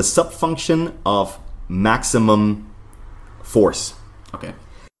is the subfunction of maximum force. Okay.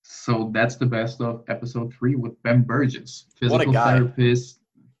 So that's the best of episode 3 with Ben Burgess, What a physical guy. therapist.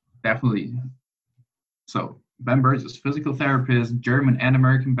 Definitely. So Ben Burgess, physical therapist, German and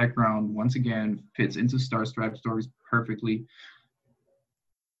American background, once again fits into Starstruck Stories perfectly.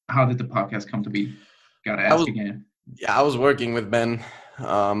 How did the podcast come to be? Gotta ask again. Yeah, I was working with Ben.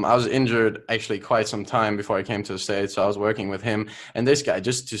 I was injured actually quite some time before I came to the States, so I was working with him. And this guy,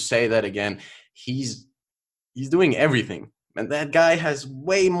 just to say that again, he's doing everything. And that guy has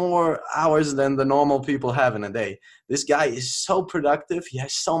way more hours than the normal people have in a day. This guy is so productive. He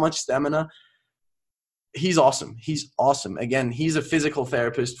has so much stamina. He's awesome. He's awesome. Again, he's a physical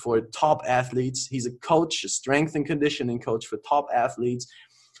therapist for top athletes. He's a coach, a strength and conditioning coach for top athletes.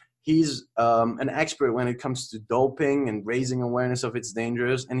 He's an expert when it comes to doping and raising awareness of its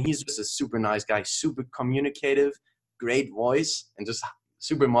dangers. And he's just a super nice guy, super communicative, great voice, and just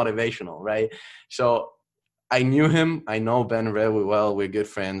super motivational, right? So I knew him. I know Ben really well. We're good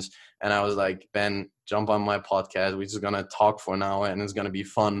friends. And I was like, Ben, jump on my podcast. We're just going to talk for an hour, and it's going to be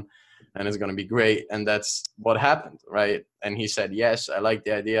fun, and it's going to be great. And that's what happened, right? And he said, yes, I like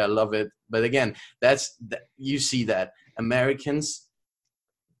the idea. I love it. But again, you see that Americans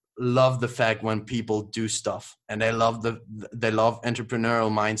love the fact when people do stuff, and they love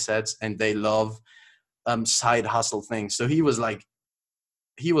entrepreneurial mindsets, and they love side hustle things. So he was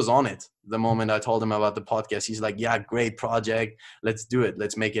on it the moment I told him about the podcast. He's like, yeah, great project. Let's do it.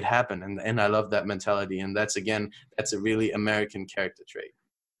 Let's make it happen. And I love that mentality. And that's a really American character trait.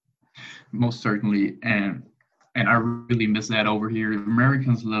 Most certainly. And I really miss that over here.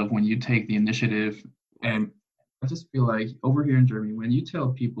 Americans love when you take the initiative. And I just feel like over here in Germany, when you tell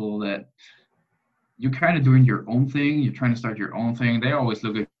people that you're kind of doing your own thing, you're trying to start your own thing, they always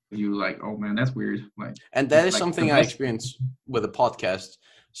look at you like, oh man, that's weird. Like, and that is something I experienced with a podcast.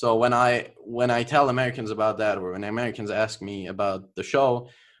 So when I tell Americans about that, or when Americans ask me about the show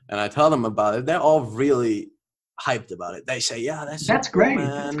and I tell them about it, they're all really hyped about it. They say, yeah, that's great, cool,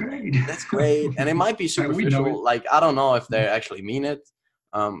 man. That's great. And it might be superficial. Like, I don't know if they actually mean it.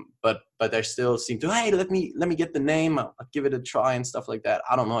 But they still seem to, hey, let me get the name. I'll give it a try and stuff like that.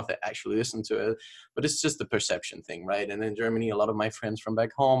 I don't know if they actually listen to it, but it's just a perception thing, right? And in Germany, a lot of my friends from back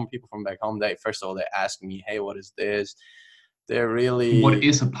home, people from back home, they ask me, hey, what is this? They're really... What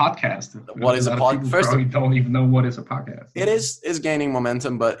is a podcast? What is a podcast? First, probably don't even know what is a podcast. It is gaining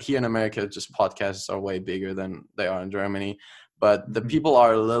momentum, but here in America, just podcasts are way bigger than they are in Germany. But the people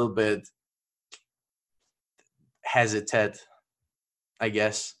are a little bit hesitant, I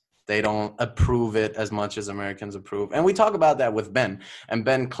guess. They don't approve it as much as Americans approve. And we talk about that with Ben. And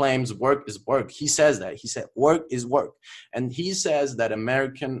Ben claims work is work. He says that. He said work is work. And he says that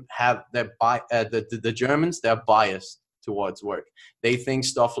American have the Germans, they're biased towards work. They think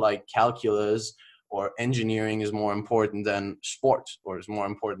stuff like calculus or engineering is more important than sports, or is more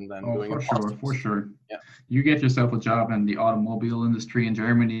important than doing a podcast. For sure. Yeah. You get yourself a job in the automobile industry in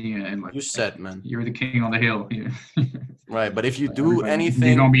Germany, and like you said, man, you're the king on the hill. Yeah. Right, but if you do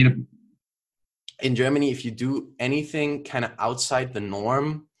anything in Germany, if you do anything kind of outside the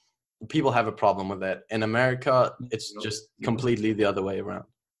norm, people have a problem with that. In America, it's just completely the other way around.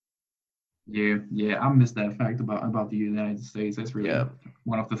 Yeah, I miss that fact about the United States. That's really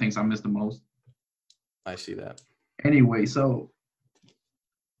one of the things I miss the most. I see that. Anyway, so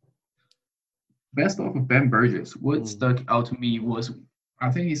best off of Ben Burgess, what stuck out to me was,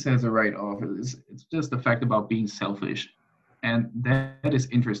 I think he says it right off, it's just the fact about being selfish. And that is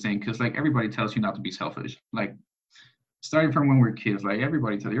interesting because, like, everybody tells you not to be selfish. Like, starting from when we're kids, like,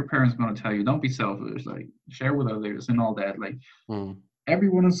 everybody tells your parents going to tell you, don't be selfish, like, share with others and all that. Like,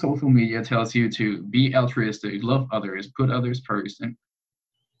 everyone on social media tells you to be altruistic, love others, put others first. And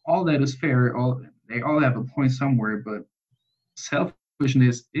all that is fair. They all have a point somewhere, but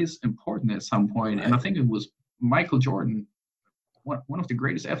selfishness is important at some point. Right. And I think it was Michael Jordan, one of the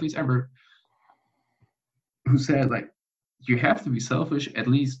greatest athletes ever, who said, like, you have to be selfish at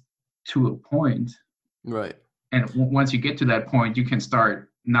least to a point. Right. And once you get to that point, you can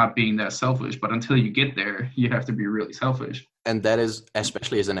start not being that selfish. But until you get there, you have to be really selfish. And that is,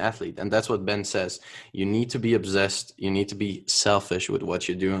 especially as an athlete, and that's what Ben says. You need to be obsessed. You need to be selfish with what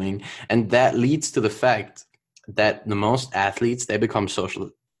you're doing. And that leads to the fact that the most athletes, they become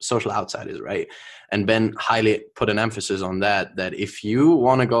social outsiders, right? And Ben highly put an emphasis on that if you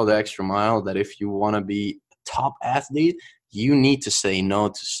want to go the extra mile, that if you want to be a top athlete, you need to say no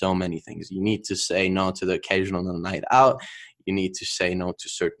to so many things. You need to say no to the occasional night out. You need to say no to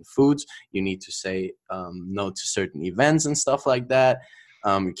certain foods. You need to say no to certain events and stuff like that.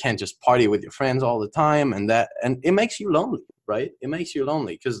 You can't just party with your friends all the time, and it makes you lonely, right? It makes you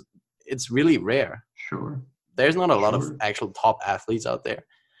lonely because it's really rare. Sure. There's not a lot of actual top athletes out there.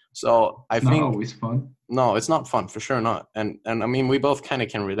 So I think not always fun. No, it's not fun, for sure not. And I mean, we both kind of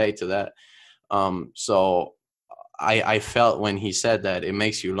can relate to that. So I felt when he said that it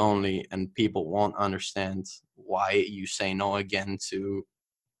makes you lonely, and people won't understand why you say no again to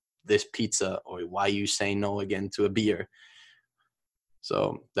this pizza, or why you say no again to a beer.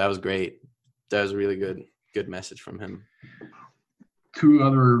 So that was great. That was a really good message from him. two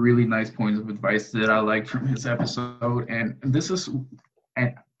other really nice points of advice that I like from his episode, and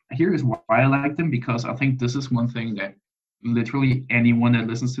and here is why I like them, because I think this is one thing that literally anyone that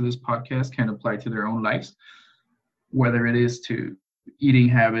listens to this podcast can apply to their own lives, whether it is to eating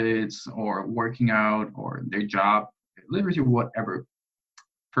habits or working out or their job, literally whatever.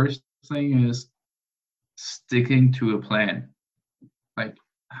 First thing is sticking to a plan. Like,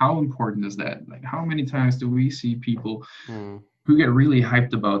 how important is that? Like, how many times do we see people who get really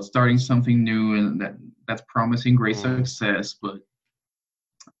hyped about starting something new and that's promising great success, but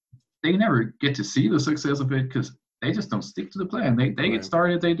they never get to see the success of it because they just don't stick to the plan. They get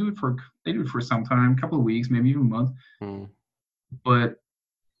started, they do it for some time, a couple of weeks, maybe even a month. But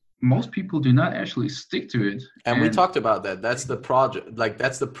most people do not actually stick to it. And we talked about that. That's the project. Like,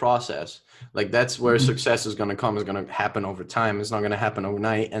 that's the process. Like, that's where success is going to come. It's going to happen over time. It's not going to happen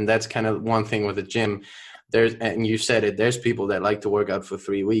overnight. And that's kind of one thing with the gym. And you said it, there's people that like to work out for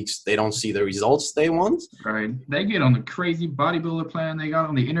 3 weeks. They don't see the results they want. Right. They get on the crazy bodybuilder plan they got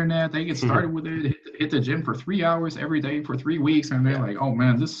on the internet. They get started with it, hit the gym for 3 hours every day for 3 weeks. And they're like, oh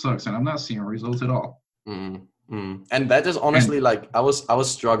man, this sucks. And I'm not seeing results at all. And that is honestly, like, I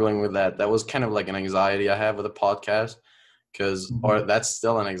was struggling with that. That was kind of like an anxiety I have with a podcast, because or that's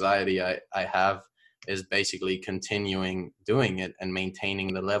still an anxiety I have, is basically continuing doing it and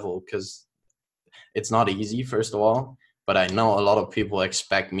maintaining the level, because it's not easy, first of all, but I know a lot of people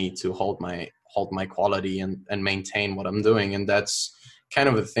expect me to hold my quality and maintain what I'm doing, and that's kind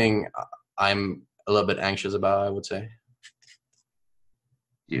of a thing I'm a little bit anxious about, I would say.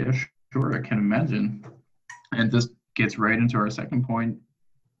 Yeah, sure, I can imagine. And this gets right into our second point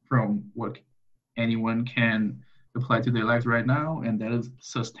from what anyone can apply to their lives right now, and that is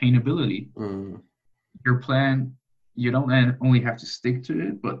sustainability. Your plan, you don't only have to stick to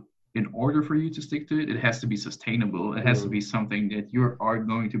it, but in order for you to stick to it, it has to be sustainable. It has to be something that you are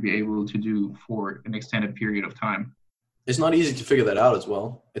going to be able to do for an extended period of time. It's not easy to figure that out as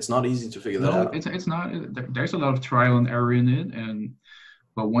well. It's not easy to figure that out. It's not. There's a lot of trial and error in it,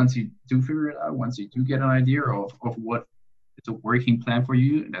 but once you do figure it out, once you do get an idea of what it's a working plan for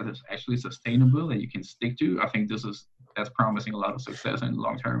you that is actually sustainable that you can stick to, I think that's promising a lot of success in the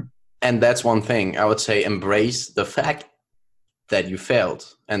long term. And that's one thing I would say: embrace the fact that you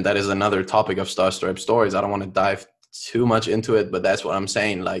failed. And that is another topic of Star Stripe Stories. I don't want to dive too much into it, but that's what I'm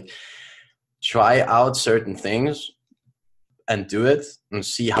saying. Like, try out certain things and do it and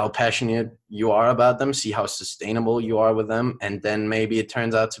see how passionate you are about them, see how sustainable you are with them. And then maybe it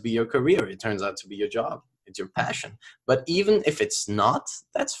turns out to be your career. It turns out to be your job. It's your passion. But even if it's not,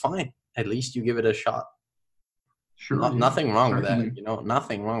 that's fine. At least you give it a shot. Sure. Nothing wrong with that.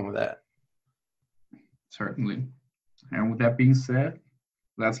 Nothing wrong with that. Certainly. And with that being said,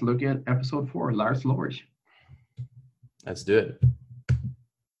 let's look at episode 4, Lars Lorsch. Let's do it.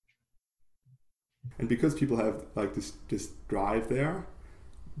 And because people have like this drive there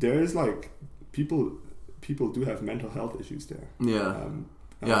is like people do have mental health issues there. Yeah.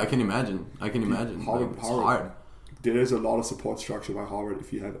 I can imagine. Harvard, it's hard. There is a lot of support structure by Harvard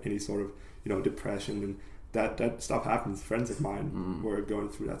if you have any sort of depression, and that stuff happens. Friends of mine were going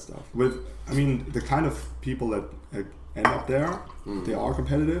through that stuff. The kind of people that end up there, they are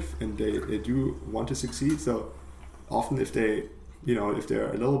competitive and they do want to succeed. So often if they if they're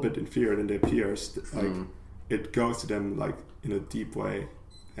a little bit inferior than their peers, like it goes to them like in a deep way,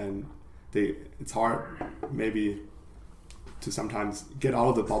 and it's hard maybe to sometimes get out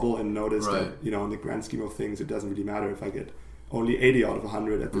of the bubble and notice that in the grand scheme of things it doesn't really matter if I get only 80 out of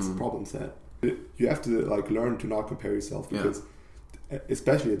 100 at this problem set. You have to like learn to not compare yourself, because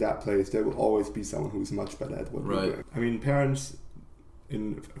especially at that place there will always be someone who's much better at what you're doing. I mean, parents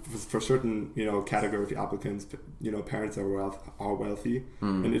for certain category of applicants, parents are wealthy,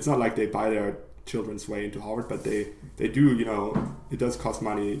 and it's not like they buy their children's way into Harvard, but they do, it does cost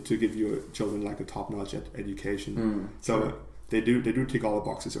money to give your children like a top-notch education. So they do tick all the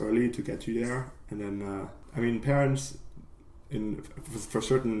boxes early to get you there. And then parents for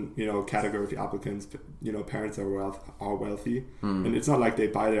certain category of applicants, parents are wealthy, and it's not like they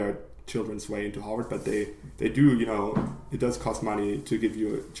buy their children's way into Harvard, but they do, it does cost money to give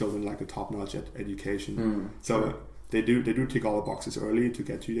your children like a top-notch education. So they do tick all the boxes early to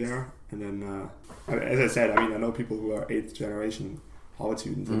get you there. And then as I said, I know people who are 8th generation Harvard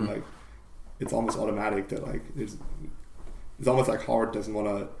students, and like it's almost automatic that like it's almost like Harvard doesn't want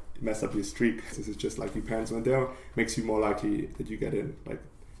to mess up your streak. This is just like your parents went there, makes you more likely that you get in. Like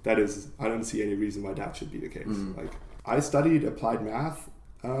that is, I don't see any reason why that should be the case. Like I studied applied math,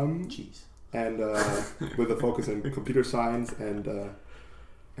 and with a focus in computer science and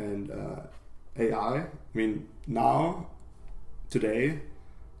AI. Now today,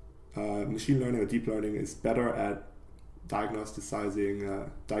 machine learning or deep learning is better at diagnosing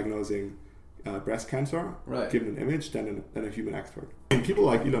breast cancer, given an image, than a human expert. And people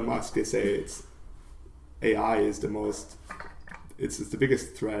like Elon Musk, they say AI is it's the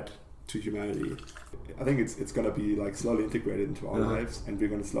biggest threat to humanity. I think it's going to be like slowly integrated into our lives, and we're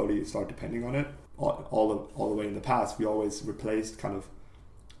going to slowly start depending on it. All the way in the past, we always replaced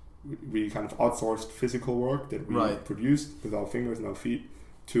we outsourced physical work that we produced with our fingers and our feet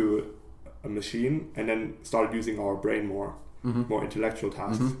to a machine, and then started using our brain more intellectual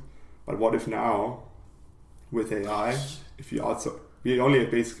tasks. But what if now, with AI, if you we only have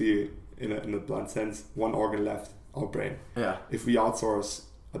basically, in a blunt sense, one organ left, our brain. Yeah. If we outsource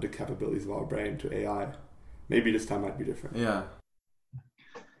the capabilities of our brain to AI, maybe this time might be different. Yeah.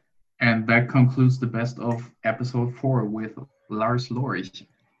 And that concludes the best of episode 4 with Lars Lorich,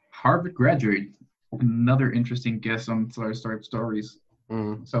 Harvard graduate. Another interesting guest on Startup Stories.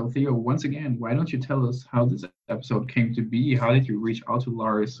 So Theo, once again, why don't you tell us how this episode came to be? How did you reach out to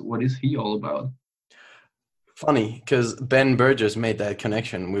Lars? What is he all about? Funny, because Ben Burgess made that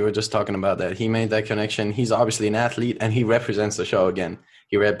connection. We were just talking about that. He made that connection. He's obviously an athlete, and he represents the show again.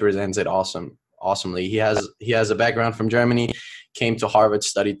 He represents it awesomely. He has a background from Germany, came to Harvard,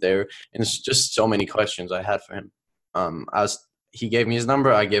 studied there, and it's just so many questions I had for him. He gave me his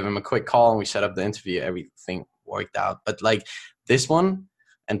number. I gave him a quick call, and we set up the interview. Everything worked out. But like this one,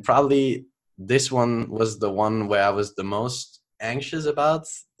 and probably this one was the one where I was the most anxious about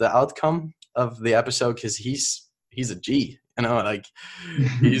the outcome of the episode, because he's a G, like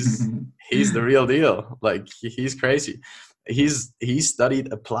he's the real deal. Like he's crazy. He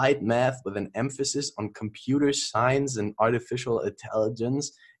studied applied math with an emphasis on computer science and artificial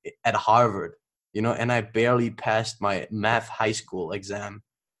intelligence at Harvard, and I barely passed my math high school exam.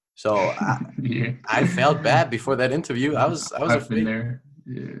 So I felt bad before that interview. I was afraid. There.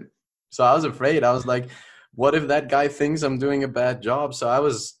 Yeah. So I was afraid. I was like, what if that guy thinks I'm doing a bad job? So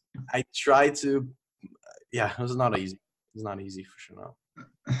I tried to, it was not easy. It's not easy for sure.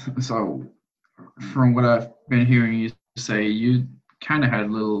 No. So from what I've been hearing you say, you kind of had a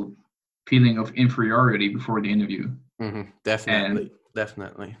little feeling of inferiority before the interview. Definitely.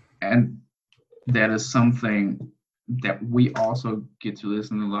 And that is something that we also get to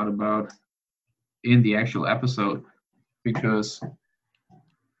listen a lot about in the actual episode, because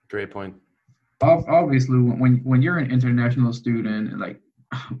great point. Obviously, when you're an international student, like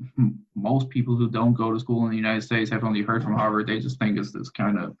most people who don't go to school in the United States have only heard from Harvard. They just think it's this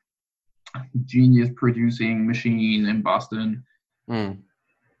kind of genius producing machine in Boston,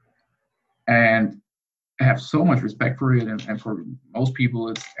 and have so much respect for it. And for most people,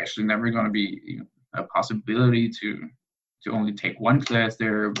 it's actually never going to be a possibility to only take one class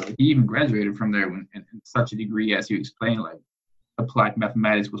there. But he even graduated from there in such a degree, as you explained, like applied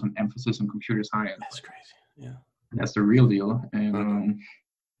mathematics with an emphasis on computer science. That's crazy. Yeah, that's the real deal. And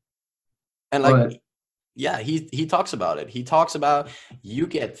he talks about it. He talks about you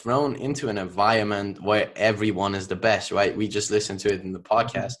get thrown into an environment where everyone is the best, right? We just listened to it in the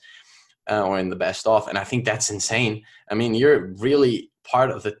podcast or in the best of, and I think that's insane. I mean, you're really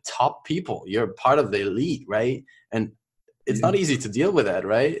part of the top people. You're part of the elite, right? And it's not easy to deal with that,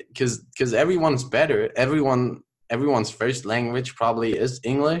 right? Because everyone's better. Everyone's first language probably is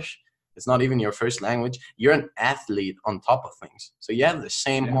English. It's not even your first language. You're an athlete on top of things. So you have the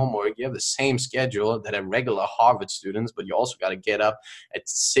same homework. You have the same schedule that a regular Harvard students, but you also got to get up at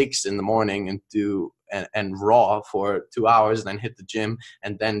 6 a.m. and do and raw for 2 hours, then hit the gym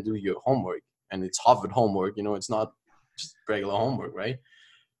and then do your homework. And it's Harvard homework. It's not just regular homework, right?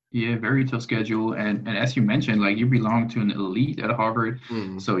 Yeah, very tough schedule. And as you mentioned, like you belong to an elite at Harvard.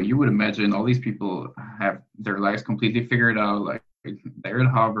 So you would imagine all these people have their lives completely figured out. Like they're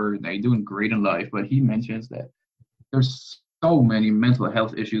at Harvard, they're doing great in life. But he mentions that there's so many mental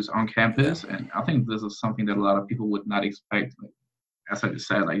health issues on campus. And I think this is something that a lot of people would not expect. Like, as I just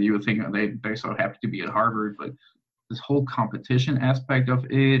said, like you would think they're so happy to be at Harvard, but this whole competition aspect of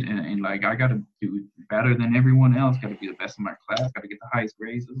it, and like I got to do better than everyone else, got to be the best in my class, got to get the highest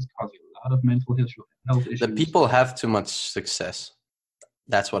grades. This is causing a lot of mental health issues. The people have too much success.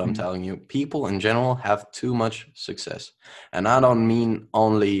 That's what I'm telling you. People in general have too much success. And I don't mean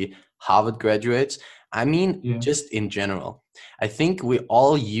only Harvard graduates. I mean just in general. I think we're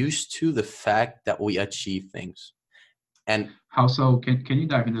all used to the fact that we achieve things. And how so? Can you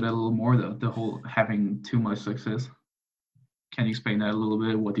dive into that a little more, the whole having too much success? Can you explain that a little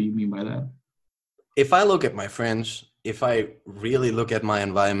bit? What do you mean by that? If I look at my friends, if I really look at my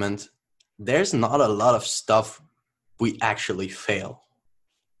environment, there's not a lot of stuff we actually fail.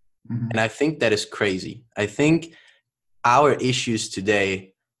 And I think that is crazy. I think our issues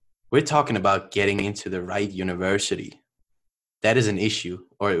today, we're talking about getting into the right university. That is an issue.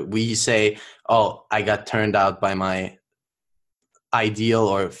 Or we say, oh, I got turned out by my ideal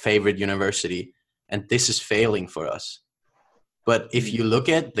or favorite university, and this is failing for us. But if you look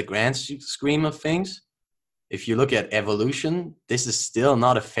at the grand scheme of things, if you look at evolution, this is still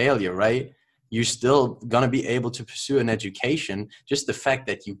not a failure, right? You're still going to be able to pursue an education. Just the fact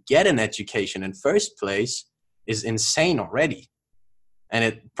that you get an education in first place is insane already. And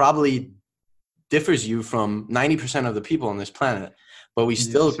it probably differs you from 90% of the people on this planet. But we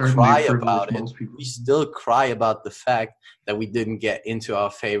still cry about it. We still cry about the fact that we didn't get into our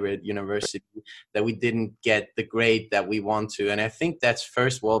favorite university, that we didn't get the grade that we want to. And I think that's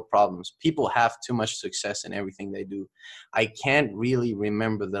first world problems. People have too much success in everything they do. I can't really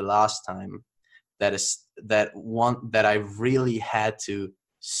remember the last time that I really had to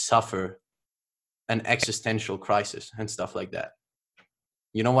suffer an existential crisis and stuff like that.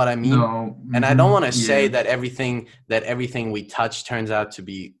 You know what I mean? No. And I don't want to say that everything we touch turns out to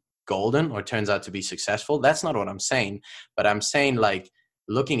be golden or turns out to be successful. That's not what I'm saying. But I'm saying, like,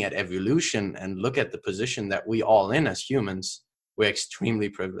 looking at evolution and look at the position that we all in as humans, we're extremely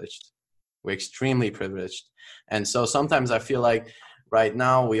privileged. We're extremely privileged. And so sometimes I feel like right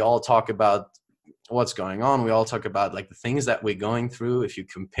now we all talk about what's going on. We all talk about like the things that we're going through. If you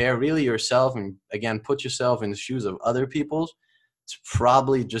compare really yourself and again, put yourself in the shoes of other people's, it's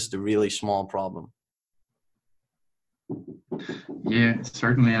probably just a really small problem. Yeah,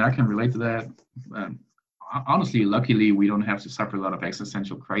 certainly. And I can relate to that. Honestly, luckily, we don't have to suffer a lot of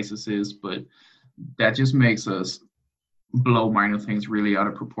existential crises, but that just makes us blow minor things really out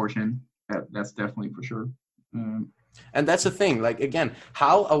of proportion. That's definitely for sure. And that's the thing. Like, again,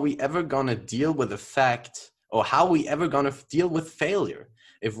 how are we ever going to deal with the fact, or how are we ever going to deal with failure?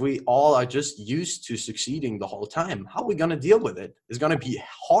 If we all are just used to succeeding the whole time, how are we going to deal with it? It's going to be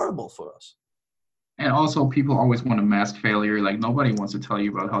horrible for us. And also, people always want to mask failure. Like, nobody wants to tell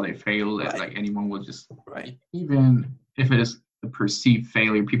you about how they failed. Right. Like, anyone will just, right. Even if it is a perceived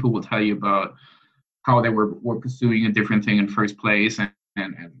failure, people will tell you about how they were pursuing a different thing in first place and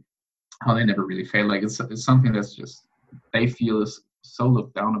how they never really failed. Like, it's something that's just, they feel is so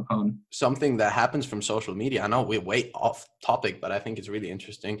looked down upon. Something that happens from social media. I know we're way off topic, but I think it's really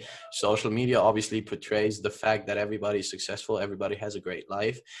interesting. Social media obviously portrays the fact that everybody's successful, everybody has a great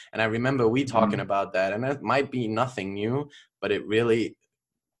life. And I remember we talking about that, and it might be nothing new, but it really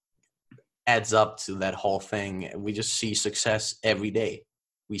adds up to that whole thing. We just see success every day.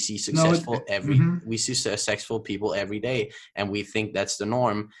 We see successful we see successful people every day, and we think that's the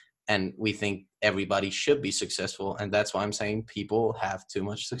norm. And we think everybody should be successful. And that's why I'm saying people have too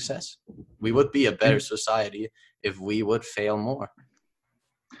much success. We would be a better society if we would fail more.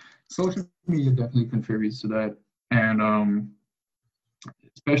 Social media definitely contributes to that. And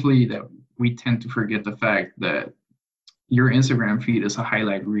especially that we tend to forget the fact that your Instagram feed is a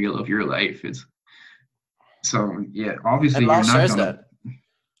highlight reel of your life. Obviously. And Lars you're not says gonna, that.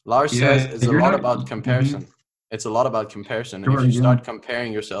 Lars says it's a lot about comparison. It's a lot about comparison. Sure, if you start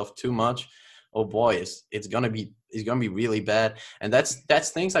comparing yourself too much, oh boy, it's gonna be really bad. And that's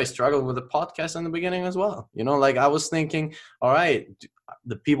things I struggled with the podcast in the beginning as well. You know, like I was thinking, all right,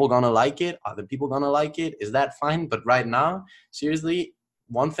 the people gonna like it? Are the people gonna like it? Is that fine? But right now, seriously,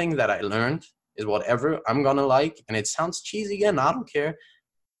 one thing that I learned is whatever I'm gonna like, and it sounds cheesy again, I don't care.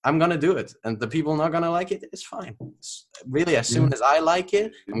 I'm gonna do it, and the people not gonna like it, it's fine. It's really, as soon as I like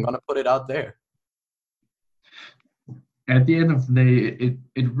it, I'm gonna put it out there. At the end of the day,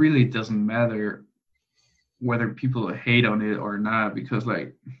 it really doesn't matter whether people hate on it or not, because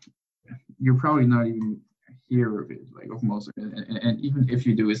like you're probably not even hear of it, like of most of it, and even if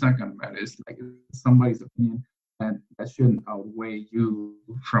you do, it's not gonna matter. It's like it's somebody's opinion, and that shouldn't outweigh you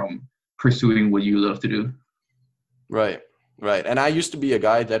from pursuing what you love to do. Right. And I used to be a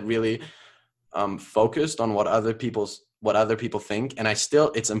guy that really focused on what other people think, and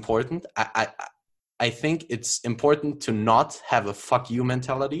it's important. I think it's important to not have a fuck you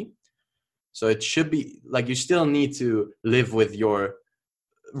mentality. So it should be like you still need to live with your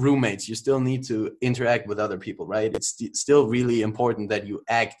roommates. You still need to interact with other people, right? It's still really important that you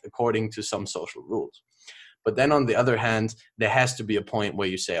act according to some social rules. But then on the other hand, there has to be a point where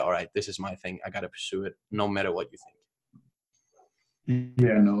you say, all right, this is my thing. I got to pursue it no matter what you think.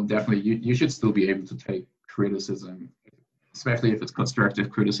 Yeah, no, definitely. You should still be able to take criticism, especially if it's constructive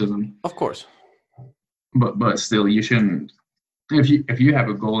criticism. Of course. But still, you shouldn't. If you have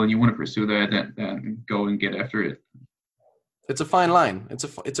a goal and you want to pursue that, then go and get after it. It's a fine line.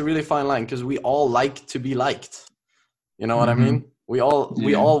 It's a really fine line, because we all like to be liked. You know what I mean? We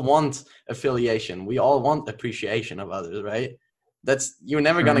all want affiliation. We all want appreciation of others, right? You're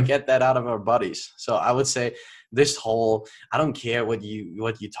never gonna get that out of our buddies. So I would say this whole, I don't care what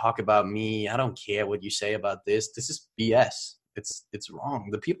you talk about me. I don't care what you say about this. This is BS. It's wrong.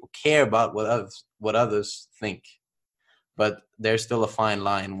 The people care about what others think, but there's still a fine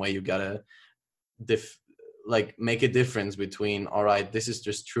line where you gotta make a difference between, all right, this is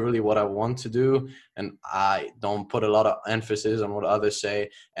just truly what I want to do, and I don't put a lot of emphasis on what others say,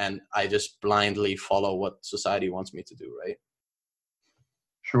 and I just blindly follow what society wants me to do, right?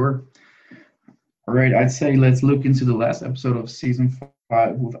 Sure. All right, I'd say let's look into the last episode of season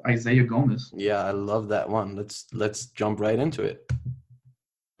 5 with Isaiah Gomez. Yeah, I love that one. Let's jump right into it.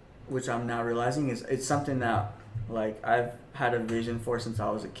 Which I'm now realizing is it's something that like I've had a vision for since I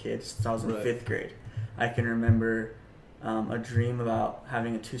was a kid, since I was in 5th grade. I can remember a dream about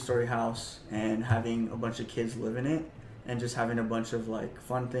having a 2-story house and having a bunch of kids live in it and just having a bunch of like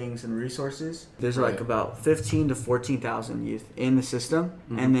fun things and resources. There's like about 15 to 14,000 youth in the system,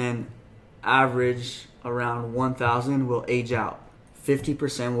 and then average around 1,000 will age out.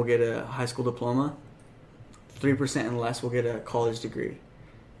 50% will get a high school diploma, 3% and less will get a college degree.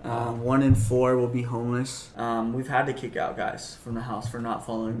 1 in 4 will be homeless. We've had to kick out guys from the house for not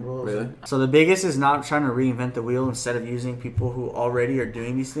following rules. Really? So the biggest is not trying to reinvent the wheel, instead of using people who already are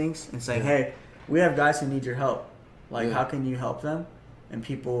doing these things and saying, hey, we have guys who need your help. Like, how can you help them? And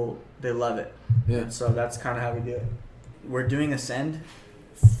people, they love it. Yeah. And so that's kind of how we do it. We're doing Ascend,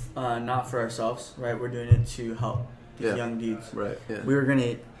 not for ourselves, right? We're doing it to help these young dudes. Right. Yeah. We were going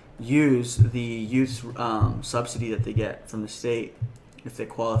to use the youth subsidy that they get from the state if they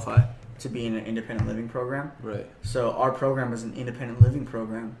qualify to be in an independent living program. Right. So our program is an independent living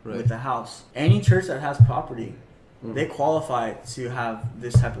program with a house. Any church that has property, they qualify to have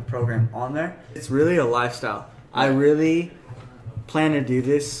this type of program on there. It's really a lifestyle. I really plan to do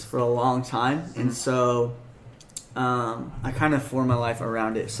this for a long time, and so I kind of form my life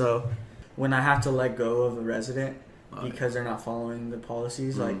around it. So when I have to let go of a resident because they're not following the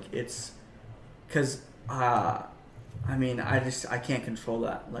policies, like it's because I can't control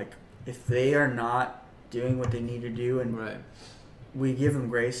that. Like, if they are not doing what they need to do, and we give them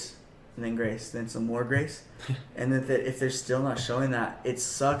grace, and then grace, then some more grace, and then if they're still not showing that, it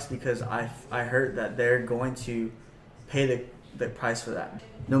sucks, because I heard that they're going to pay the price for that.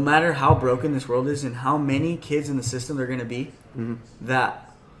 No matter how broken this world is and how many kids in the system there are going to be, that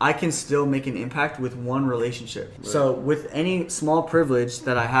I can still make an impact with one relationship. Right. So with any small privilege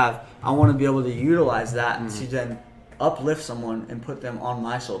that I have, I want to be able to utilize that to then uplift someone and put them on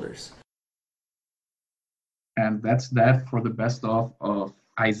my shoulders. And that's that for the best of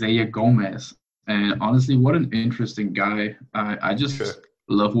Isaiah Gomez. And honestly, what an interesting guy. I just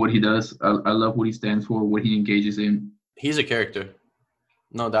love what he does. I love what he stands for, what he engages in. He's a character.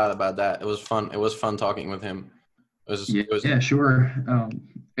 No doubt about that. It was fun. It was fun talking with him. Yeah, sure.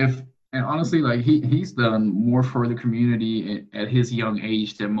 And honestly, like he's done more for the community at his young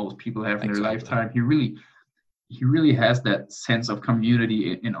age than most people have in their lifetime. He really has that sense of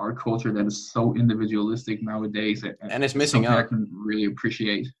community in our culture that is so individualistic nowadays, and it's missing out. I can really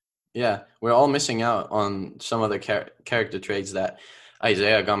appreciate. Yeah, we're all missing out on some of the character traits that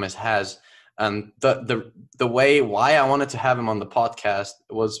Isaiah Gomez has. And the way why I wanted to have him on the podcast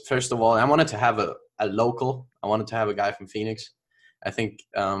was, first of all, I wanted to have a local. I wanted to have a guy from Phoenix. I think,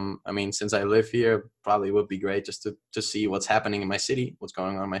 since I live here, probably would be great just to see what's happening in my city, what's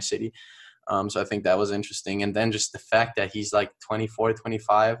going on in my city. So I think that was interesting. And then just the fact that he's like 24,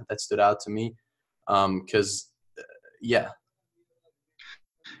 25, that stood out to me. Yeah.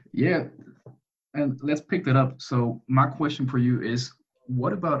 And let's pick that up. So my question for you is,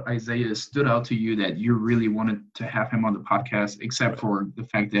 what about Isaiah stood out to you that you really wanted to have him on the podcast, except for the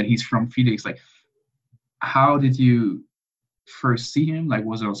fact that he's from Phoenix? Like, how did you first see him? Like,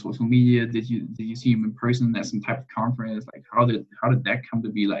 was it on social media? Did you see him in person at some type of conference? Like, how did that come to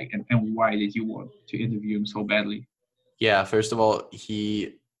be? Like, and why did you want to interview him so badly? Yeah, first of all,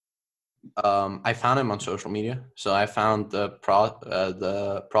 I found him on social media. So I found the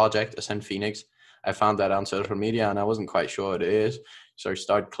project Ascend Phoenix. I found that on social media, and I wasn't quite sure what it is. So I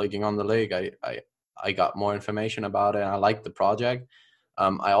started clicking on the link. I got more information about it, and I liked the project.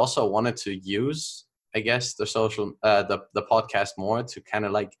 I also wanted to use, I guess, the podcast more to kind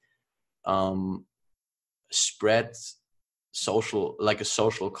of like spread a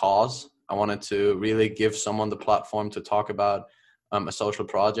social cause. I wanted to really give someone the platform to talk about a social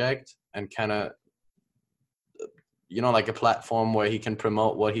project, and kind of, like a platform where he can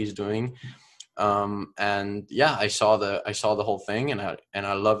promote what he's doing. And yeah, I saw the whole thing, and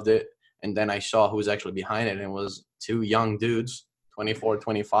I loved it. And then I saw who was actually behind it, and it was two young dudes 24,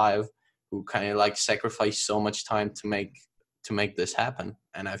 25, who kind of like sacrificed so much time to make this happen.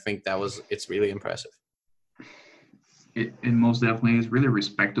 And I think it's really impressive. It most definitely is really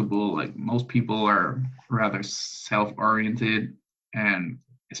respectable. Like, most people are rather self-oriented, and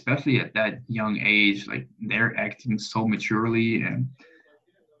especially at that young age, like, they're acting so maturely and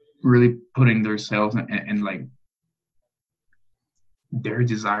really putting themselves and like their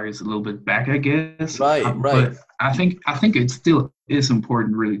desires a little bit back, I guess. Right. But I think it still is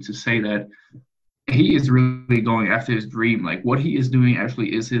important really to say that he is really going after his dream. Like, what he is doing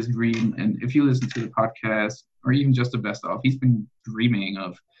actually is his dream. And if you listen to the podcast or even just the best of, he's been dreaming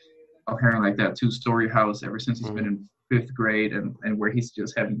of having like that 2-story house ever since he's been in 5th grade, and where he's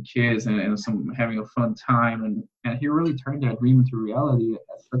just having kids and having a fun time. And he really turned that dream into reality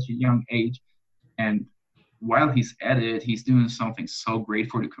at such a young age. And while he's at it, he's doing something so great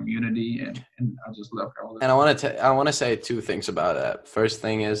for the community. And I just love all that. And I want to say 2 things about that. First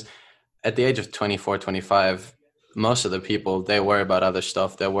thing is, at the age of 24, 25, most of the people, they worry about other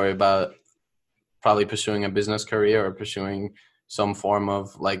stuff. They worry about probably pursuing a business career or pursuing some form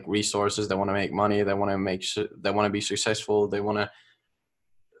of like resources. They want to make money. They want to be successful. They want to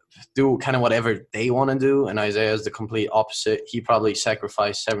do kind of whatever they want to do. And Isaiah is the complete opposite. He probably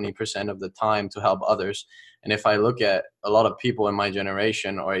sacrificed 70% of the time to help others. And if I look at a lot of people in my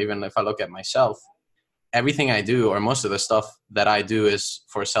generation, or even if I look at myself, everything I do, or most of the stuff that I do, is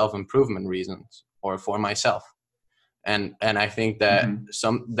for self-improvement reasons or for myself. And I think that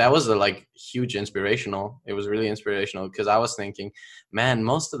that was like huge inspirational. It was really inspirational, because I was thinking, man,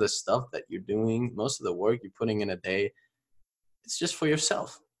 most of the stuff that you're doing, most of the work you're putting in a day, it's just for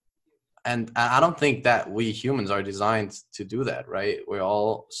yourself. And I don't think that we humans are designed to do that, right? We're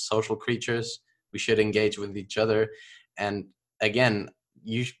all social creatures. We should engage with each other. And again,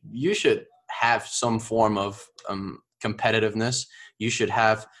 you should have some form of competitiveness. You should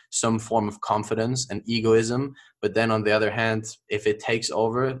have some form of confidence and egoism. But then on the other hand, if it takes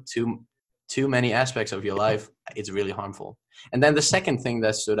over too many aspects of your life, it's really harmful. And then the second thing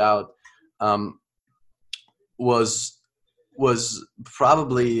that stood out was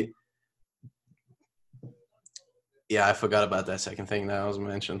probably, yeah, I forgot about that second thing that was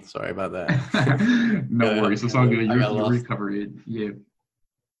mentioned. Sorry about that. No worries. It's all good. You recovered it. Yeah.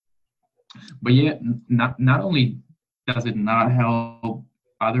 But yeah, not only does it not help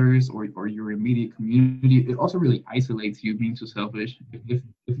others or your immediate community, it also really isolates you, being too selfish. If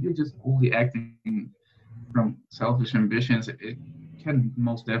you're just only acting from selfish ambitions, it can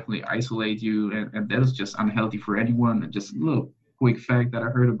most definitely isolate you, and that is just unhealthy for anyone. And just a little quick fact that I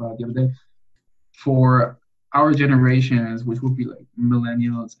heard about the other day. For our generations, which would be like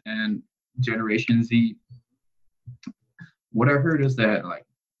millennials and Generation Z, what I heard is that like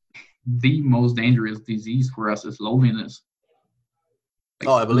the most dangerous disease for us is loneliness.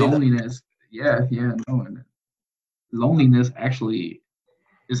 Like, I believe loneliness. that. Yeah. Loneliness actually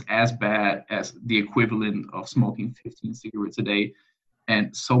is as bad as the equivalent of smoking 15 cigarettes a day.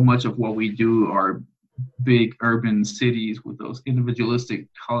 And so much of what we do are big urban cities with those individualistic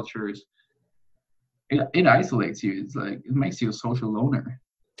cultures. It isolates you. It's like, it makes you a social loner.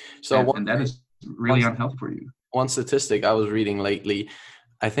 And that is really unhealthy for you. One statistic I was reading lately,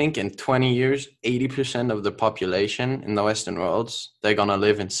 I think in 20 years, 80% of the population in the Western world, they're going to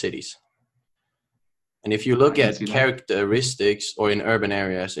live in cities. And if you look at characteristics, or in urban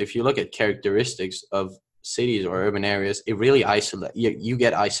areas, if you look at characteristics of cities or urban areas, it really you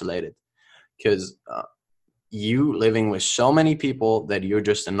get isolated, because you living with so many people that you're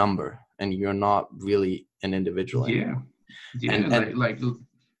just a number and you're not really an individual anymore. Yeah. And like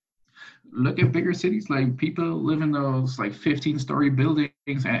look at bigger cities. Like, people live in those like 15-story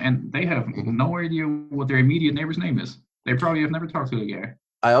buildings, and they have no idea what their immediate neighbor's name is. They probably have never talked to the guy.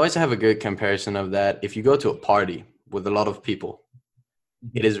 I always have a good comparison of that. If you go to a party with a lot of people,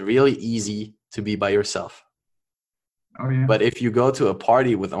 it is really easy to be by yourself. Oh yeah. But if you go to a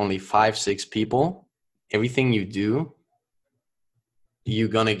party with only 5-6 people, everything you do, you're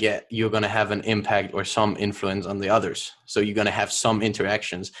gonna have an impact or some influence on the others. So you're gonna have some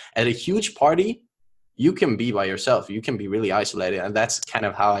interactions. At a huge party, you can be by yourself. You can be really isolated, and that's kind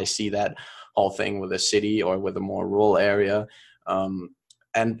of how I see that whole thing with a city or with a more rural area.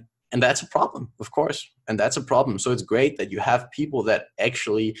 And that's a problem, of course. And that's a problem. So it's great that you have people that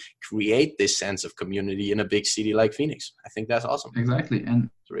actually create this sense of community in a big city like Phoenix. I think that's awesome. Exactly, and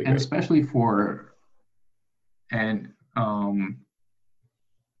especially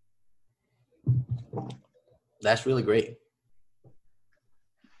that's really great.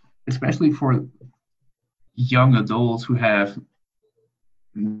 Especially for young adults who have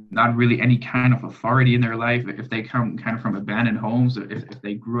not really any kind of authority in their life, if they come kind of from abandoned homes, if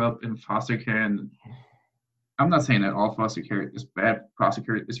they grew up in foster care. And I'm not saying that all foster care is bad. Foster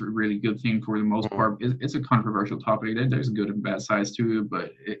care is a really good thing for the most part. It's a controversial topic. There's good and bad sides to it.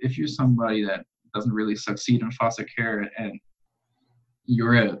 But if you're somebody that doesn't really succeed in foster care and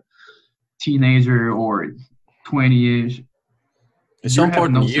you're a teenager or 20-ish, it's so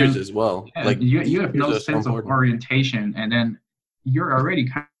important years as well. Yeah, like you have no sense of orientation, and then you're already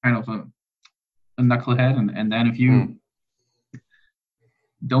kind of a knucklehead. And then if you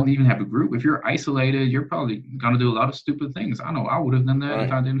don't even have a group, if you're isolated, you're probably gonna do a lot of stupid things. I know I would have done that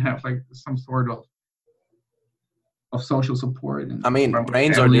if I didn't have like some sort of social support. And I mean,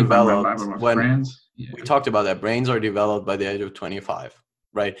 brains are developed when we talked about that. Brains are developed by the age of 25,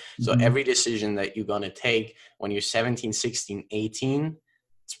 right? So every decision that you're going to take when you're 17, 16, 18,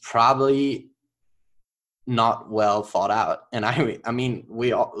 it's probably not well thought out. And I mean,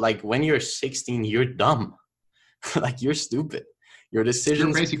 we all, like, when you're 16, you're dumb. Like, you're stupid. Your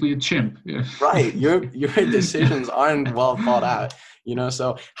decisions, you're basically a chimp. Yeah. Right. Your decisions aren't well thought out, you know?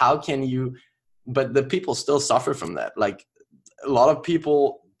 So how can you, but the people still suffer from that. Like, a lot of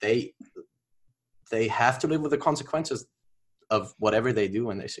people, they have to live with the consequences of whatever they do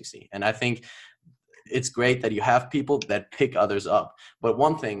when they're 16. And I think it's great that you have people that pick others up. But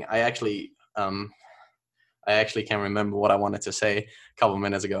one thing I actually can't remember what I wanted to say a couple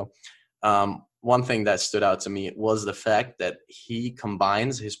minutes ago. One thing that stood out to me was the fact that he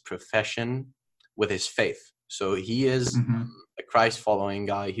combines his profession with his faith. So he is a Christ following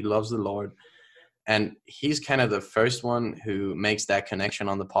guy. He loves the Lord. And he's kind of the first one who makes that connection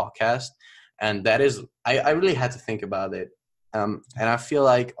on the podcast. And that is, I really had to think about it. And I feel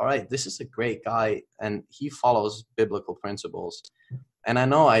like, all right, this is a great guy and he follows biblical principles. And I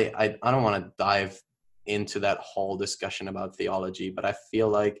know I don't want to dive into that whole discussion about theology, but I feel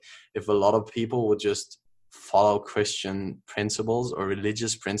like if a lot of people would just follow Christian principles or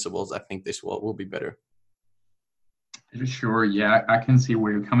religious principles, I think this world will be better. Sure, yeah, I can see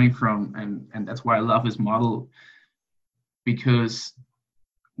where you're coming from, and that's why I love his model, because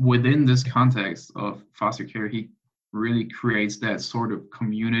within this context of foster care, he really creates that sort of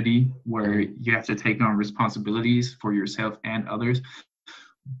community where you have to take on responsibilities for yourself and others.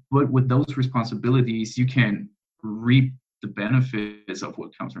 But with those responsibilities, you can reap the benefits of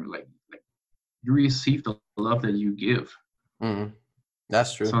what comes from it. Like you receive the love that you give. Mm-hmm.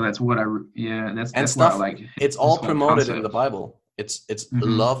 That's true. So that's what that's stuff, what I like. It's all promoted in the Bible. It's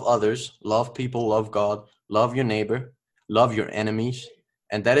love others, love people, love God, love your neighbor, love your enemies.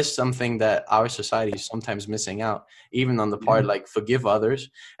 And that is something that our society is sometimes missing out, even on the part like forgive others.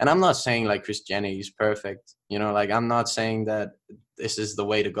 And I'm not saying like Christianity is perfect, you know, like I'm not saying that this is the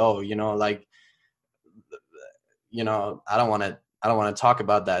way to go, you know, like, you know, I don't want to talk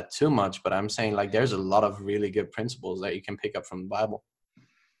about that too much, but I'm saying like there's a lot of really good principles that you can pick up from the Bible.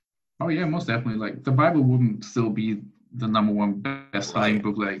 Oh yeah, most definitely. Like the Bible wouldn't still be the number one best-selling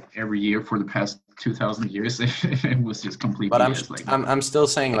book like every year for the past 2,000 years if it was just completely. But I'm still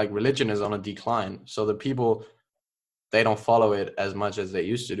saying like religion is on a decline, so the people, they don't follow it as much as they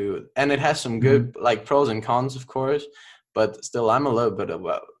used to do, and it has some good like pros and cons, of course. But still, I'm a little bit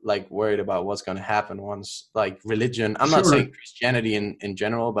about like worried about what's going to happen once like religion. I'm not saying Christianity in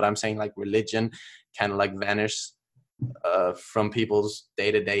general, but I'm saying like religion kind of like vanish from people's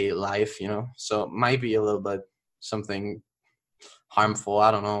day-to-day life, you know. So it might be a little bit something harmful.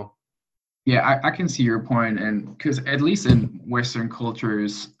 I don't know. Yeah, I can see your point, and because at least in Western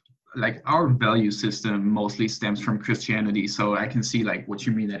cultures, like our value system mostly stems from Christianity. So I can see like what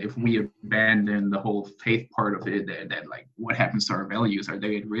you mean, that if we abandon the whole faith part of it, that like what happens to our values? Are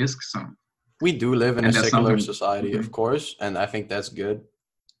they at risk? We do live in a secular society, of course, and I think that's good.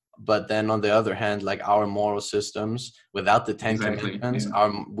 But then on the other hand, like our moral systems, without the 10 commandments,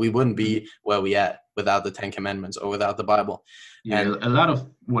 we wouldn't be where we at without the 10 commandments or without the Bible. Yeah, and a lot of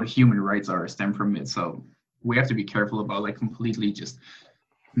what human rights are stem from it. So we have to be careful about like completely just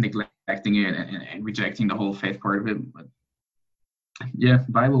neglecting it and rejecting the whole faith part of it. But yeah,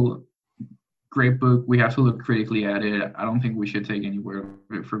 Bible, great book. We have to look critically at it. I don't think we should take any word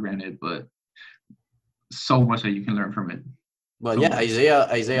of it for granted, but so much that you can learn from it. Well, yeah,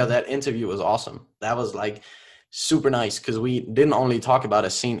 Isaiah, that interview was awesome. That was like super nice because we didn't only talk about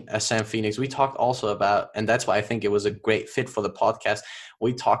Sam Phoenix. We talked also about, and that's why I think it was a great fit for the podcast.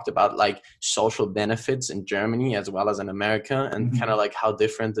 We talked about like social benefits in Germany as well as in America, and kind of like how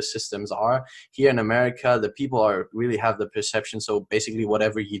different the systems are. Here in America, the people really have the perception. So basically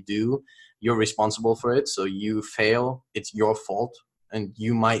whatever you do, you're responsible for it. So you fail, it's your fault. And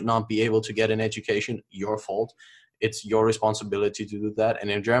you might not be able to get an education, your fault. it's your responsibility to do that. And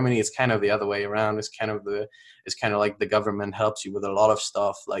in Germany, it's kind of the other way around. It's kind of like the government helps you with a lot of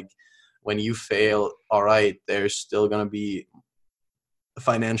stuff. Like when you fail, all right, there's still going to be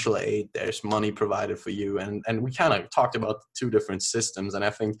financial aid, there's money provided for you. And we kind of talked about two different systems, and I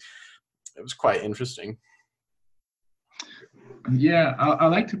think it was quite interesting. Yeah, I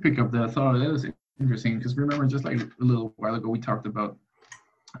like to pick up that thought. That was interesting because remember, just like a little while ago, we talked about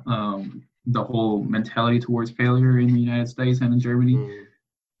the whole mentality towards failure in the United States and in Germany,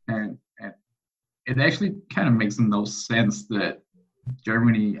 and it actually kind of makes no sense that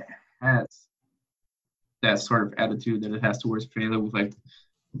Germany has that sort of attitude that it has towards failure, with like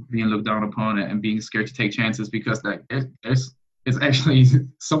being looked down upon and being scared to take chances, because like it's actually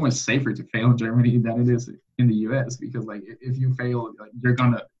so much safer to fail in Germany than it is in the US, because like if you fail, like, you're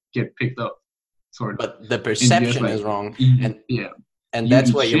gonna get picked up, sort of. But the perception is wrong, and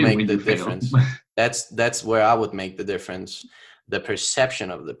that's where you make the difference. That's where I would make the difference. The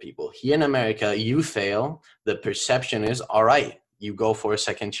perception of the people here in America, you fail, the perception is, all right, you go for a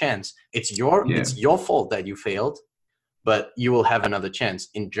second chance. It's your fault that you failed, but you will have another chance.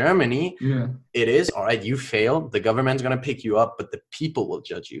 In Germany, it is, all right, you failed, the government's going to pick you up, but the people will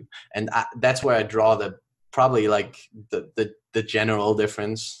judge you. And that's where I draw probably like the general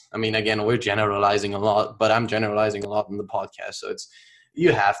difference. I mean, again, we're generalizing a lot, but I'm generalizing a lot in the podcast. So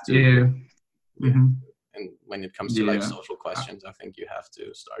you have to. Yeah. Mm-hmm. And when it comes to like social questions, I think you have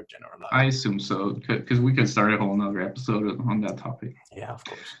to start generalizing. I assume so, because we could start a whole nother episode on that topic. Yeah, of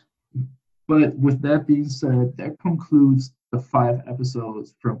course. But with that being said, that concludes the 5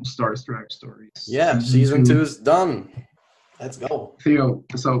 episodes from Starstruck Stories. Yeah, season 2 is done. Let's go. Theo,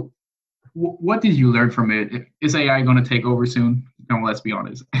 so what did you learn from it? Is AI going to take over soon? No, let's be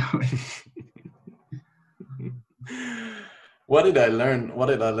honest. What did I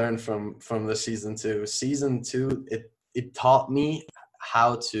learn from the season 2? Season 2, it taught me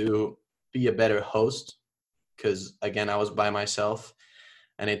how to be a better host, because again, I was by myself,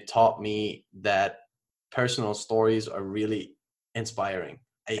 and it taught me that personal stories are really inspiring.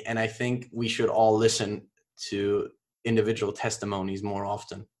 And I think we should all listen to individual testimonies more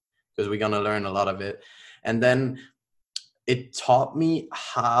often, because we're going to learn a lot of it. And then it taught me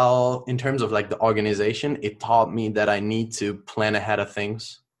how, in terms of like the organization, it taught me that I need to plan ahead of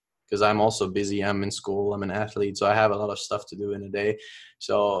things, because I'm also busy. I'm in school, I'm an athlete, so I have a lot of stuff to do in a day.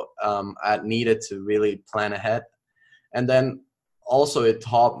 So I needed to really plan ahead. And then also it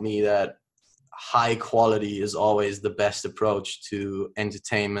taught me that high quality is always the best approach to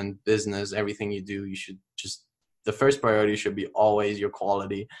entertainment, business, everything you do. You should just, the first priority should be always your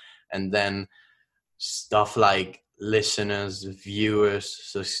quality. And then stuff like listeners,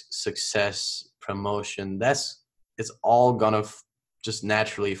 viewers, success, promotion, it's all gonna just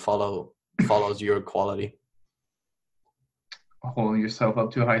naturally follows your quality. Holding yourself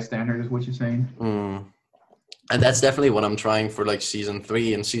up to a high standard is what you're saying. And that's definitely what I'm trying for like season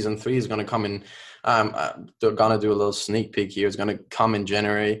 3. And season 3 is gonna come in. They're gonna do a little sneak peek here. It's gonna come in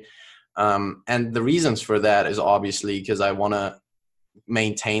January. And the reasons for that is obviously because I want to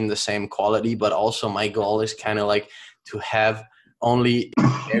maintain the same quality, but also my goal is kind of like to have only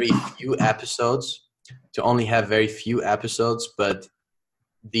very few episodes, but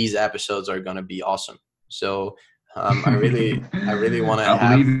these episodes are going to be awesome. So I really want to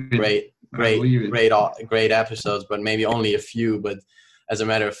have great episodes, but maybe only a few, but as a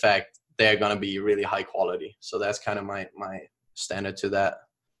matter of fact, they're going to be really high quality. So that's kind of my standard to that.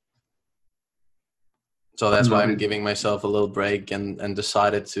 So that's why I'm giving myself a little break and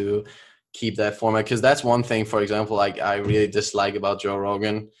decided to keep that format. Because that's one thing, for example, like I really dislike about Joe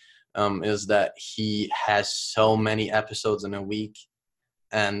Rogan, is that he has so many episodes in a week.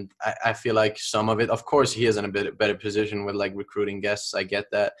 And I feel like some of it, of course, he is in a bit better position with like recruiting guests. I get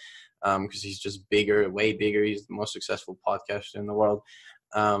that, because he's just bigger, way bigger. He's the most successful podcaster in the world.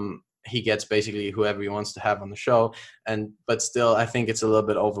 He gets basically whoever he wants to have on the show. But still, I think it's a little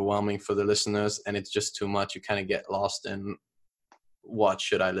bit overwhelming for the listeners, and it's just too much. You kind of get lost in what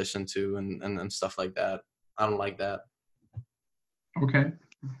should I listen to and stuff like that. I don't like that. Okay,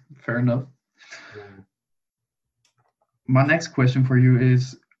 fair enough. My next question for you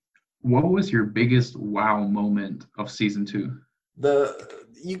is, what was your biggest wow moment of season 2?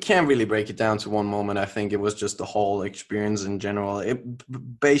 You can't really break it down to one moment. I think it was just the whole experience in general. It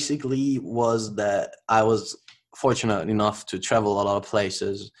basically was that I was fortunate enough to travel a lot of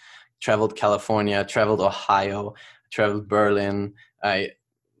places. Traveled California, traveled Ohio, traveled Berlin.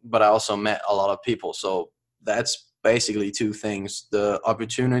 But I also met a lot of people. So that's basically 2 things: the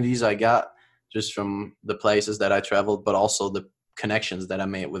opportunities I got just from the places that I traveled, but also the connections that I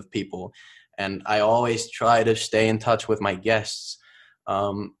made with people. And I always try to stay in touch with my guests.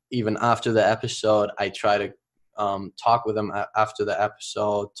 Even after the episode, I try to talk with them after the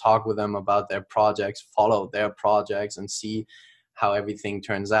episode, talk with them about their projects, follow their projects, and see how everything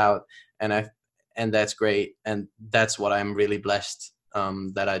turns out. And that's great. And that's what I'm really blessed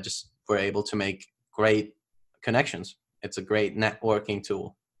that I just were able to make great connections. It's a great networking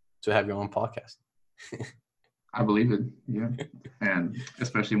tool to have your own podcast. I believe it. Yeah. And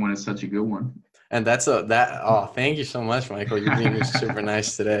especially when it's such a good one. And thank you so much, Michael. You're being super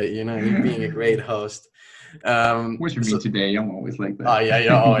nice today. You know, you're being a great host. What you mean today? I'm always like that. Oh yeah,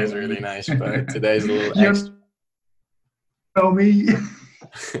 you're always really nice, but today's a little extra. Tell me.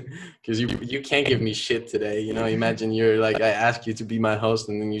 Because you can't give me shit today. You know, imagine you're like, I ask you to be my host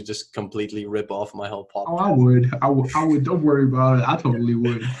and then you just completely rip off my whole podcast. Oh, I would. Don't worry about it. I totally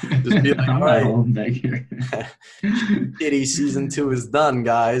would. Just be like, I'm all right, home back here. Shitty season 2 is done,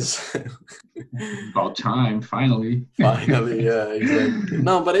 guys. About time, finally. Finally, yeah, exactly.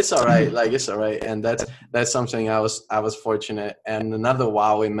 No, but it's all right. Like, it's all right. And that's something I was fortunate. And another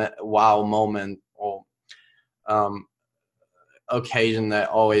wow moment or occasion that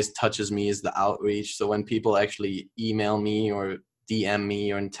always touches me is the outreach. So when people actually email me or DM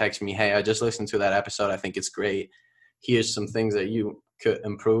me or text me, hey, I just listened to that episode, I think it's great, here's some things that you could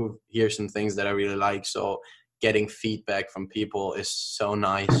improve, here's some things that I really like. So getting feedback from people is so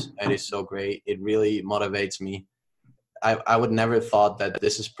nice. It is so great. It really motivates me. I would never thought that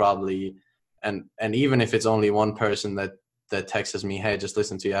this is probably, and even if it's only one person that texts me, hey, just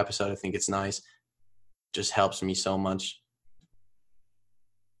listen to your episode, I think it's nice, just helps me so much.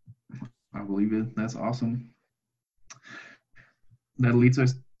 I believe it. That's awesome. That leads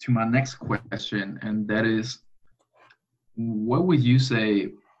us to my next question, and that is, what would you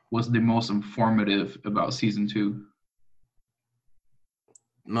say was the most informative about season 2?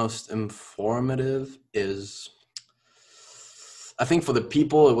 Most informative is, I think for the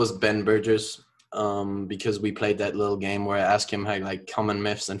people, it was Ben Burgess, because we played that little game where I asked him how like common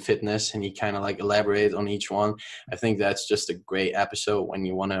myths and fitness, and he kind of like elaborated on each one. I think that's just a great episode when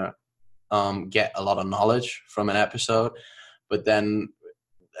you want to get a lot of knowledge from an episode. But then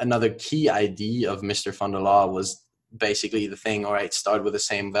another key idea of Mr. van der Laar was basically the thing, all right, start with the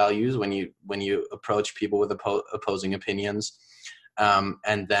same values when you approach people with opposing opinions.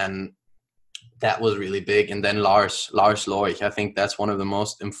 And then that was really big. And then Lars Lorich, I think that's one of the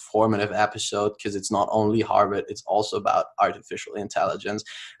most informative episodes because it's not only Harvard, it's also about artificial intelligence.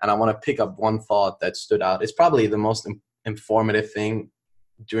 And I want to pick up one thought that stood out. It's probably the most informative thing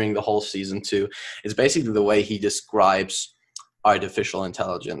during the whole season 2. It's basically the way he describes artificial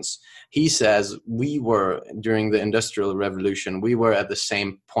intelligence. He says during the Industrial Revolution, we were at the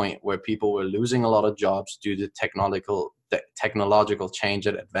same point where people were losing a lot of jobs due to technological change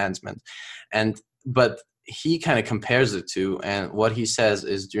and advancement. But he kind of compares the two, and what he says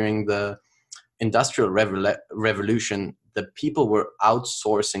is during the Industrial Revolution, the people were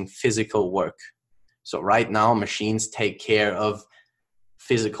outsourcing physical work. So right now, machines take care of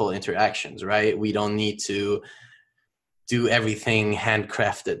physical interactions, right? We don't need to do everything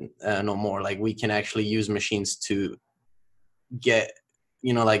handcrafted no more. Like we can actually use machines to get,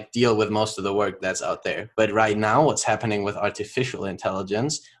 like deal with most of the work that's out there. But right now, what's happening with artificial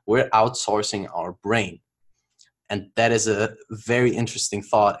intelligence, we're outsourcing our brain. And that is a very interesting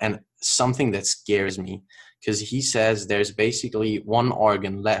thought and something that scares me because he says there's basically one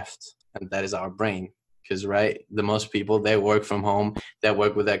organ left, and that is our brain. Because, right, the most people, they work from home, they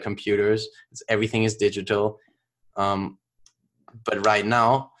work with their computers, everything is digital. But right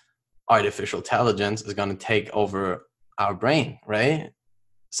now, artificial intelligence is going to take over our brain, right?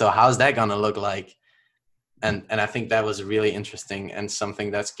 So how's that going to look like? And I think that was really interesting and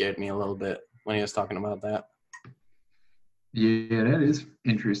something that scared me a little bit when he was talking about that. Yeah, that is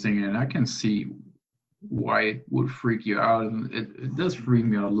interesting, and I can see why it would freak you out, and it does freak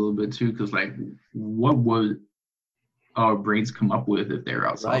me out a little bit too, because like, what would our brains come up with if they're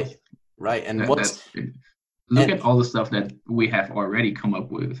outside? Right. And look at all the stuff that we have already come up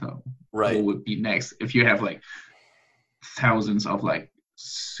with. Right. What would be next if you have like thousands of like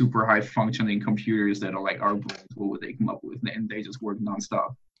super high functioning computers that are like our brains? What would they come up with? And they just work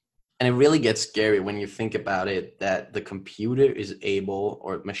nonstop. And it really gets scary when you think about it, that the computer is able,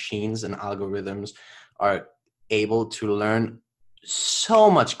 or machines and algorithms are able to learn so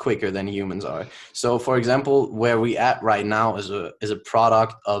much quicker than humans are. So for example, where we at right now is a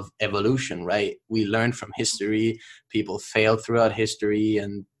product of evolution, right? We learned from history, people failed throughout history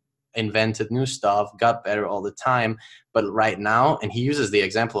and invented new stuff, got better all the time. But right now, and he uses the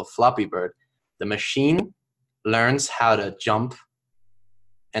example of Flappy Bird, the machine learns how to jump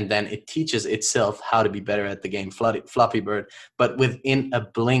and then it teaches itself how to be better at the game, Flappy Bird, but within a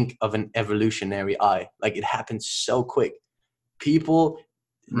blink of an evolutionary eye. Like, it happened so quick. People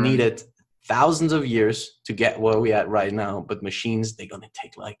needed thousands of years to get where we at right now, but machines, they're going to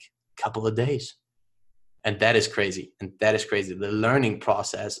take like a couple of days. And that is crazy. The learning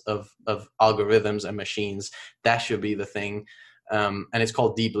process of algorithms and machines, that should be the thing. And it's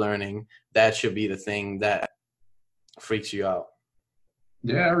called deep learning. That should be the thing that freaks you out.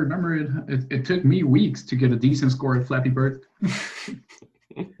 Yeah, I remember it took me weeks to get a decent score at Flappy Bird.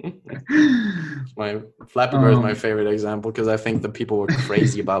 My Flappy Bird is my favorite example because I think the people were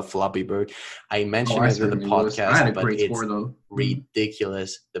crazy about Flappy Bird. I mentioned it in the podcast, but it's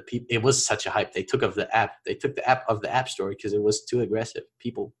ridiculous. It was such a hype. They took the app of the App Store because it was too aggressive.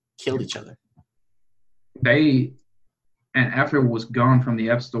 People killed each other. And after it was gone from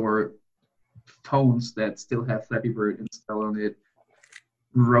the App Store, phones that still have Flappy Bird installed on it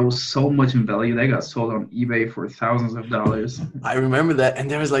rose so much in value. They got sold on eBay for thousands of dollars. I remember that, and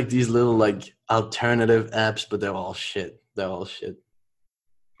there was like these little like alternative apps, but they're all shit. Well,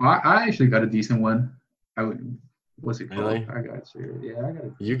 I actually got a decent one. What's it called? Really? I got you. Yeah, I got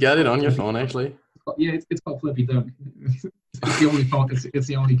it. You got it on your phone, actually? Yeah, it's called Flippy Dunk. It's the only phone. It's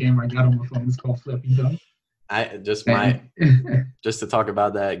the only game I got on my phone. It's called Flippy Dunk. Just to talk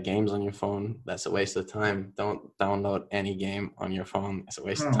about that, games on your phone, that's a waste of time. Don't download any game on your phone. It's a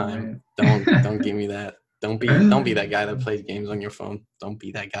waste of time. Don't give me that. Don't be that guy that plays games on your phone. Don't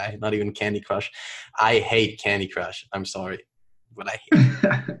be that guy. Not even Candy Crush. I hate Candy Crush. I'm sorry, but I hate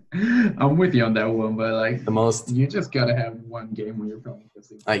it. I'm with you on that one, but like you just gotta have one game on your phone.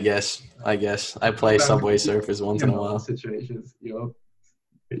 I guess. I play Subway Surfers once in a while. Situations, there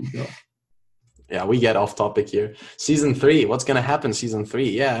you go. Yeah, we get off topic here. Season 3, what's going to happen season 3?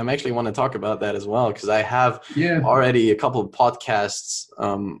 Yeah, I'm actually want to talk about that as well because I have already a couple of podcasts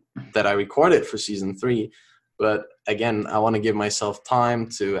that I recorded for season 3. But again, I want to give myself time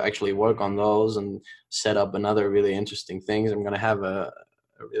to actually work on those and set up another really interesting things. I'm going to have a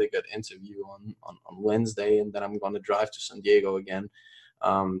really good interview on Wednesday, and then I'm going to drive to San Diego again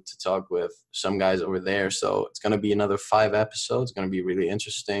to talk with some guys over there. So it's going to be another 5 episodes. It's going to be really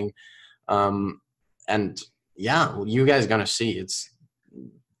interesting. And yeah, you guys are gonna see. It's.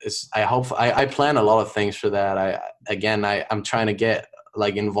 I plan a lot of things for that. I'm trying to get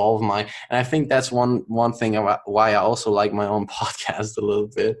like involve and I think that's one thing why I also like my own podcast a little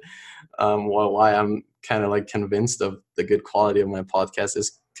bit. Why I'm kind of like convinced of the good quality of my podcast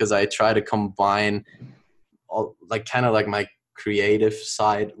is because I try to combine like kind of like my creative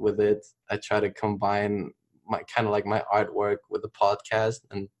side with it. I try to combine my kind of like my artwork with the podcast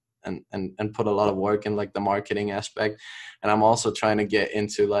and put a lot of work in like the marketing aspect. And I'm also trying to get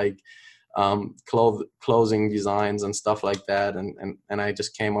into like clothing designs and stuff like that. And I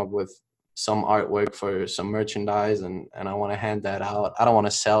just came up with some artwork for some merchandise and I want to hand that out. I don't want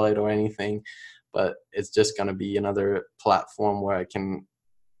to sell it or anything, but it's just going to be another platform where I can,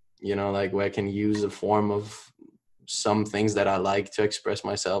 where I can use a form of some things that I like to express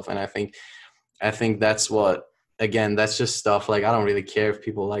myself. And I think that's what, again, that's just stuff like I don't really care if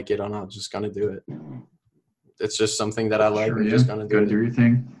people like it or not. I'm just gonna do it. It's just something that I like. Sure, I'm just gonna do your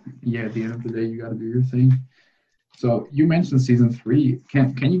thing. Yeah, at the end of the day, you gotta do your thing. So you mentioned season 3.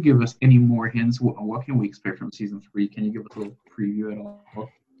 Can you give us any more hints? What can we expect from season 3? Can you give us a little preview at all?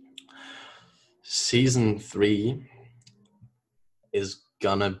 Season 3 is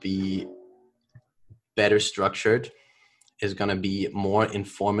gonna be better structured. Is gonna be more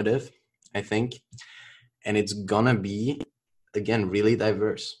informative, I think. And it's gonna be, again, really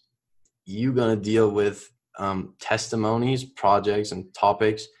diverse. You're gonna deal with testimonies, projects, and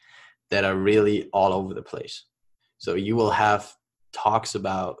topics that are really all over the place. So you will have talks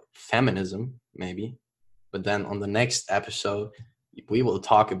about feminism, maybe, but then on the next episode, we will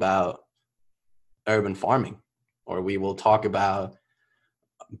talk about urban farming, or we will talk about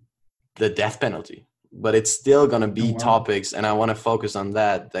the death penalty. But it's still gonna be topics, and I want to focus on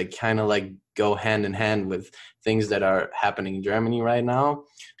that kind of like go hand in hand with things that are happening in Germany right now,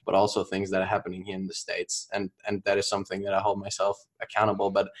 but also things that are happening here in the States. And that is something that I hold myself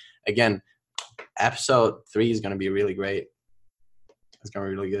accountable. But again, episode 3 is going to be really great. It's going to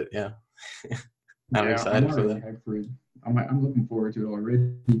be really good. Yeah. I'm excited for that. I'm looking forward to it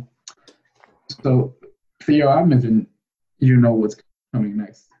already. So Theo, I imagine you know what's coming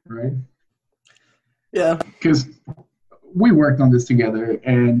next, right? Yeah. Because we worked on this together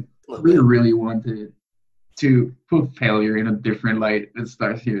and we really wanted to put failure in a different light and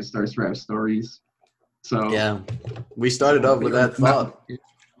start rap stories. So yeah, we started off with that thought.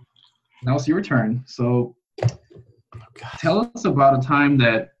 Now it's your turn. So God. Tell us about a time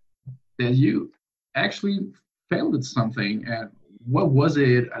that you actually failed at something, and what was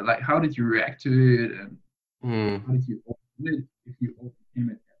it? Like, how did you react to it, and how did you overcome it? If you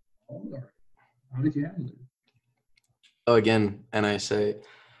overcame it at all, or how did you handle it? So again, and I say,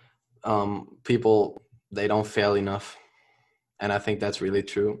 people, they don't fail enough, and I think that's really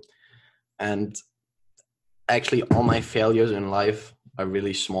true. And actually, all my failures in life are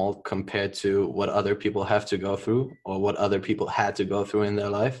really small compared to what other people have to go through, or what other people had to go through in their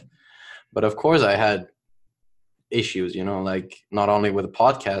life. But of course, I had issues, like not only with the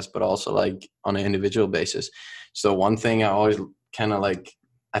podcast, but also like on an individual basis. So one thing I always kind of like,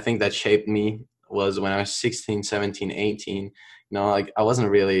 I think that shaped me was when I was 16, 17, 18, like I wasn't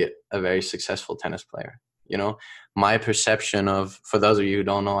really a very successful tennis player. My perception of, for those of you who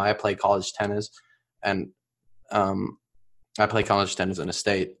don't know, I play college tennis, and I play college tennis in a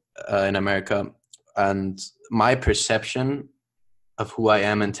state in America. And my perception of who I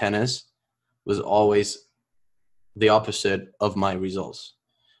am in tennis was always the opposite of my results.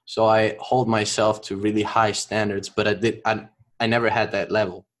 So I hold myself to really high standards, but I never had that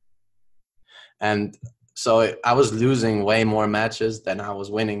level. And so I was losing way more matches than I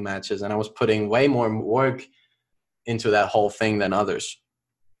was winning matches, and I was putting way more work into that whole thing than others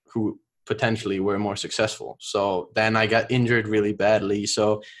who potentially were more successful. So then I got injured really badly.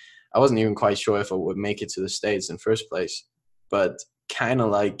 So I wasn't even quite sure if I would make it to the States in first place. But kind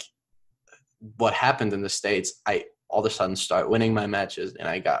of like what happened in the States, I all of a sudden start winning my matches, and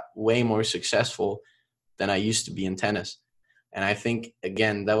I got way more successful than I used to be in tennis. And I think,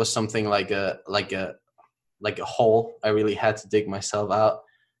 again, that was something like a hole I really had to dig myself out.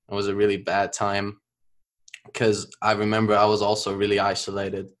 It was a really bad time, because I remember I was also really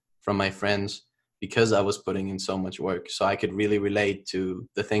isolated from my friends because I was putting in so much work. So I could really relate to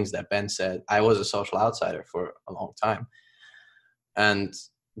the things that Ben said. I was a social outsider for a long time. And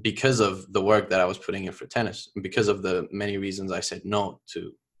because of the work that I was putting in for tennis, and because of the many reasons I said no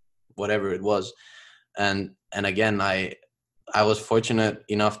to whatever it was. And again, I was fortunate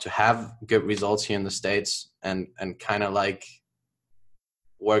enough to have good results here in the States, and kind of like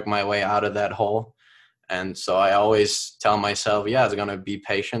work my way out of that hole. And so I always tell myself, yeah, it's going to be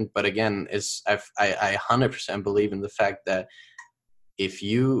patient. But again, I 100% believe in the fact that if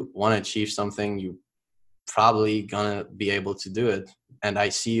you want to achieve something, you probably going to be able to do it. And I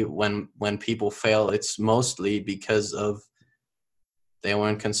see when people fail, it's mostly because of they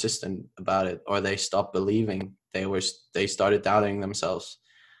weren't consistent about it, or they stopped believing. They started doubting themselves.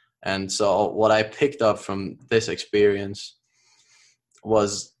 And so what I picked up from this experience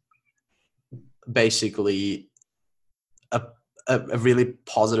was basically a really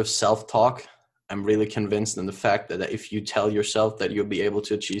positive self-talk. I'm really convinced in the fact that if you tell yourself that you'll be able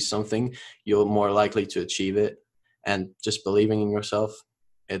to achieve something, you're more likely to achieve it. And just believing in yourself,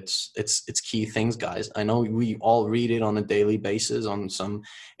 it's key things, guys. I know we all read it on a daily basis on some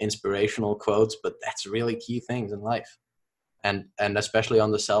inspirational quotes, but that's really key things in life. And especially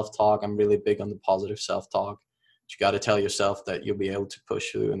on the self-talk, I'm really big on the positive self-talk. You got to tell yourself that you'll be able to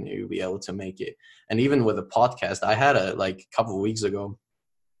push through and you'll be able to make it. And even with a podcast, I had a couple of weeks ago,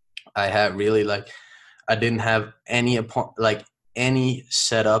 I had really I didn't have any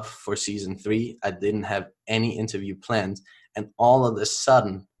setup for season 3. I didn't have any interview planned. And all of a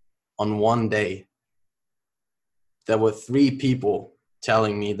sudden, on one day, there were 3 people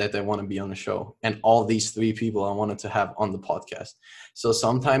telling me that they want to be on the show. And all these 3 people I wanted to have on the podcast. So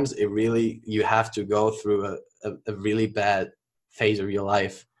sometimes you have to go through a really bad phase of your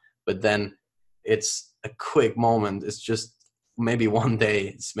life. But then it's a quick moment. It's just maybe one day,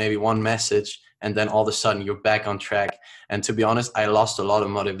 it's maybe one message. And then all of a sudden you're back on track. And to be honest, I lost a lot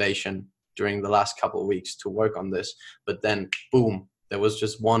of motivation during the last couple of weeks to work on this. But then, boom, there was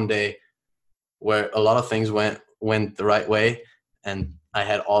just one day where a lot of things went the right way. And I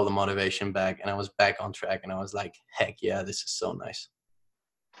had all the motivation back, and I was back on track. And I was like, heck yeah, this is so nice.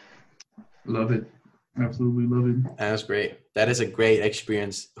 Love it. Absolutely love it. And that's great. That is a great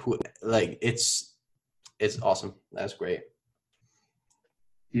experience. It's awesome. That's great.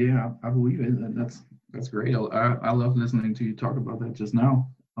 Yeah, I believe it. That's great. I love listening to you talk about that just now.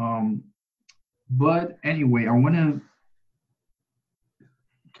 But anyway, I want to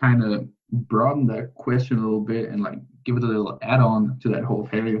kind of broaden that question a little bit and give it a little add-on to that whole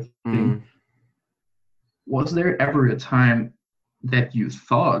failure thing. Was there ever a time that you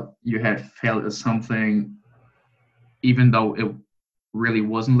thought you had failed at something, even though it really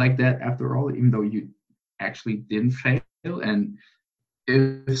wasn't like that after all, even though you actually didn't fail? And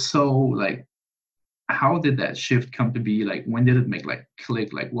if so, how did that shift come to be? Like, when did it make like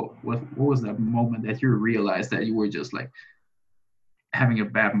click? Like, what was that moment that you realized that you were just like having a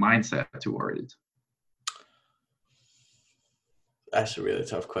bad mindset toward it? That's a really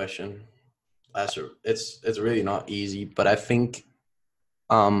tough question. It's really not easy, but I think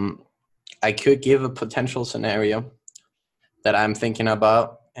I could give a potential scenario that I'm thinking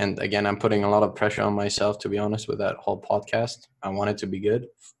about. And again, I'm putting a lot of pressure on myself, to be honest, with that whole podcast. I want it to be good,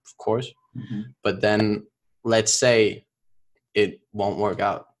 of course. Mm-hmm. But then let's say it won't work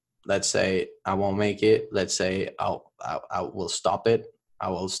out. Let's say I won't make it. Let's say I will stop it. I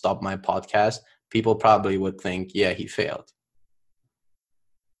will stop my podcast. People probably would think, yeah, he failed.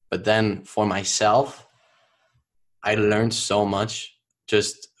 But then for myself, I learned so much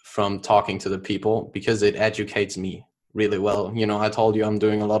just from talking to the people, because it educates me really well. You know, I told you I'm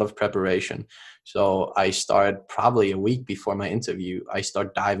doing a lot of preparation. So I start probably a week before my interview, I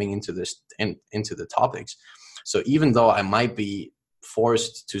start diving into into the topics. So even though I might be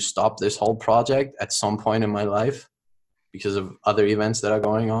forced to stop this whole project at some point in my life because of other events that are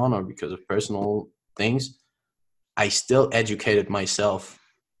going on or because of personal things, I still educated myself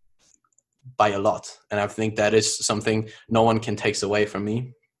by a lot. And I think that is something no one can take away from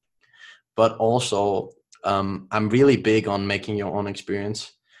me. But also, I'm really big on making your own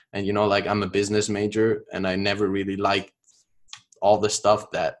experience. And, you know, like, I'm a business major, and I never really liked all the stuff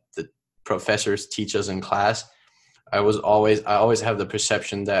that the professors teach us in class. I always have the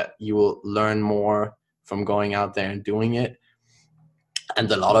perception that you will learn more from going out there and doing it.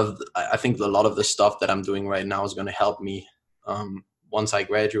 And I think a lot of the stuff that I'm doing right now is going to help me once I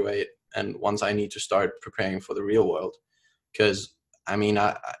graduate and once I need to start preparing for the real world. Because, I mean,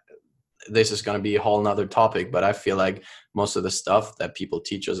 this is going to be a whole nother topic, but I feel like most of the stuff that people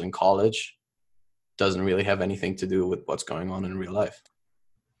teach us in college doesn't really have anything to do with what's going on in real life.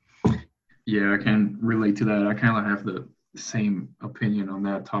 Yeah, I can relate to that. I kind of have the same opinion on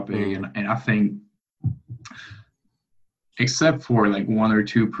that topic. And I think, except for like one or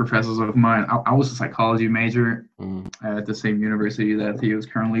two professors of mine, I was a psychology major at the same university that he was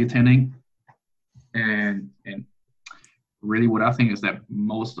currently attending. And really what I think is that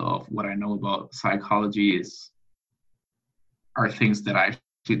most of what I know about psychology are things that I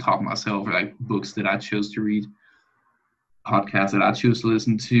actually taught myself, or like books that I chose to read, podcasts that I chose to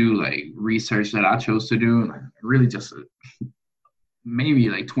listen to, like research that I chose to do. Really just maybe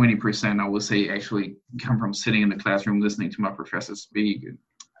like 20%, I would say, actually come from sitting in the classroom listening to my professor speak.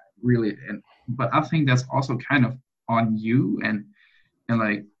 Really, but I think that's also kind of on you, and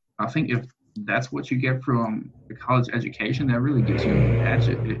like, I think if that's what you get from the college education, that really gives you an edge.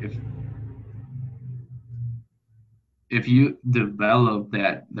 If you develop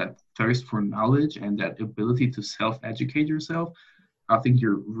that thirst for knowledge and that ability to self-educate yourself, I think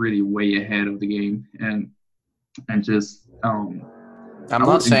you're really way ahead of the game. And just I'm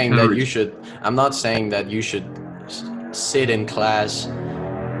not saying that you should sit in class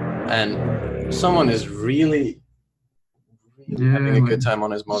and someone is really having a good time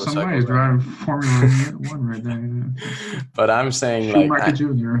on his motorcycle. Somebody's driving Formula 1 right there. But I'm saying, Schumacher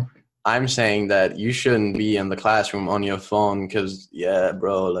Jr. I'm saying that you shouldn't be in the classroom on your phone because, yeah,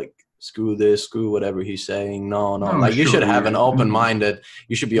 bro, like, screw this, screw whatever he's saying. No. Like, you should have an open-minded,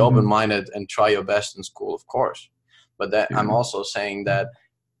 you should be open-minded and try your best in school, of course. But I'm also saying that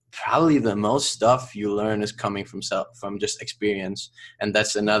probably the most stuff you learn is coming from just experience. And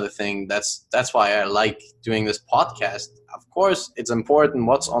that's another thing. That's why I like doing this podcast. Of course, it's important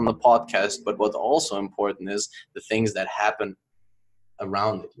what's on the podcast, but what's also important is the things that happen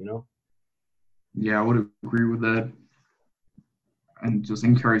around it, you know? Yeah, I would agree with that. And just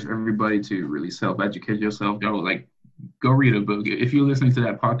encourage everybody to really self-educate yourself. Go read a book. If you're listening to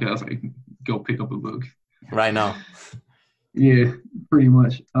that podcast, like, go pick up a book. Right now. Yeah, pretty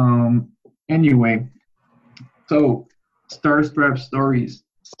much. Anyway, so Starstrap Stories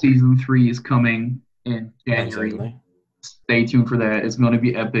Season 3 is coming in January. Exactly. Stay tuned for that. It's going to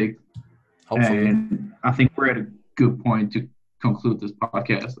be epic. Hopefully. And I think we're at a good point to conclude this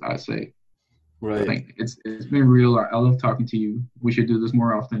podcast, I say. Right. I think it's been real. I love talking to you. We should do this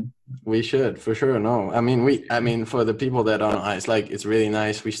more often. We should, for sure. No, I mean, for the people that don't know, it's really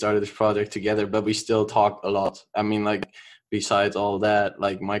nice. We started this project together, but we still talk a lot. I mean, like, besides all that,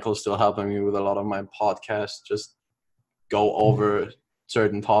 like, Michael's still helping me with a lot of my podcasts, just go over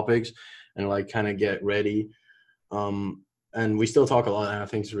certain topics and like kind of get ready. And we still talk a lot, and I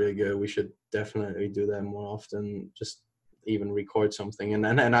think it's really good. We should definitely do that more often. Just even record something.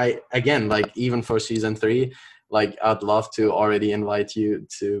 And I, again, like, even for season 3, Like, I'd love to already invite you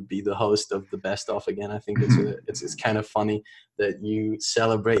to be the host of the Best Of again. I think it's kind of funny that you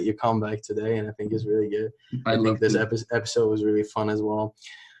celebrate your comeback today, and I think it's really good. I think this episode was really fun as well.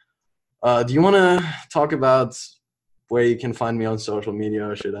 Do you want to talk about where you can find me on social media,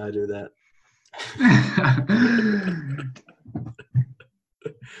 or should I do that?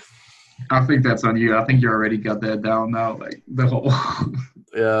 I think that's on you. I think you already got that down now, like the whole.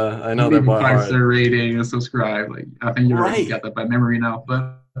 Yeah, I know that by heart. 5-star rating and subscribe. Like, I think you already got that by memory now.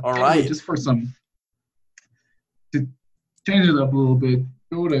 But all right, just for to change it up a little bit,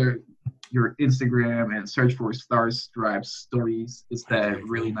 go to your Instagram and search for Star Stripe Stories. It's that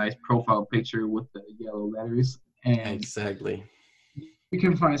really nice profile picture with the yellow letters. And exactly. You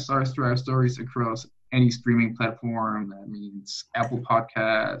can find Star Stripe Stories across any streaming platform. That means Apple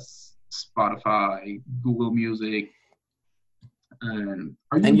Podcasts, Spotify, Google Music. And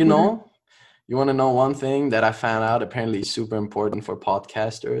you know, you want to know one thing that I found out apparently is super important for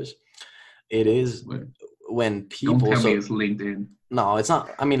podcasters? It is when people... Don't tell me it's LinkedIn. No, it's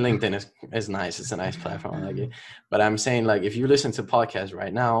not. I mean, LinkedIn is nice. It's a nice platform. I like it. But I'm saying, like, if you listen to podcasts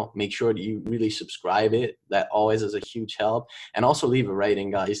right now, make sure that you really subscribe it. That always is a huge help. And also leave a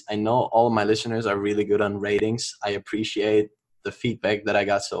rating, guys. I know all of my listeners are really good on ratings. I appreciate the feedback that I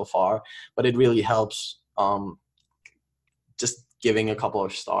got so far. But it really helps just giving a couple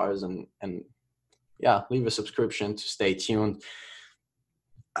of stars and yeah, leave a subscription to stay tuned.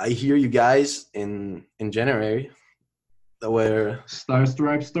 I hear you guys in January. Where Star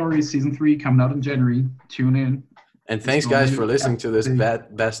Stripe Stories Season 3 coming out in January. Tune in. And thanks, guys, for listening to this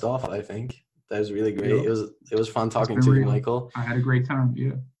Best Of. I think that was really great. Yeah. It was fun talking to you, Michael. I had a great time.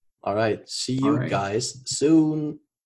 Yeah. All right. See you guys soon.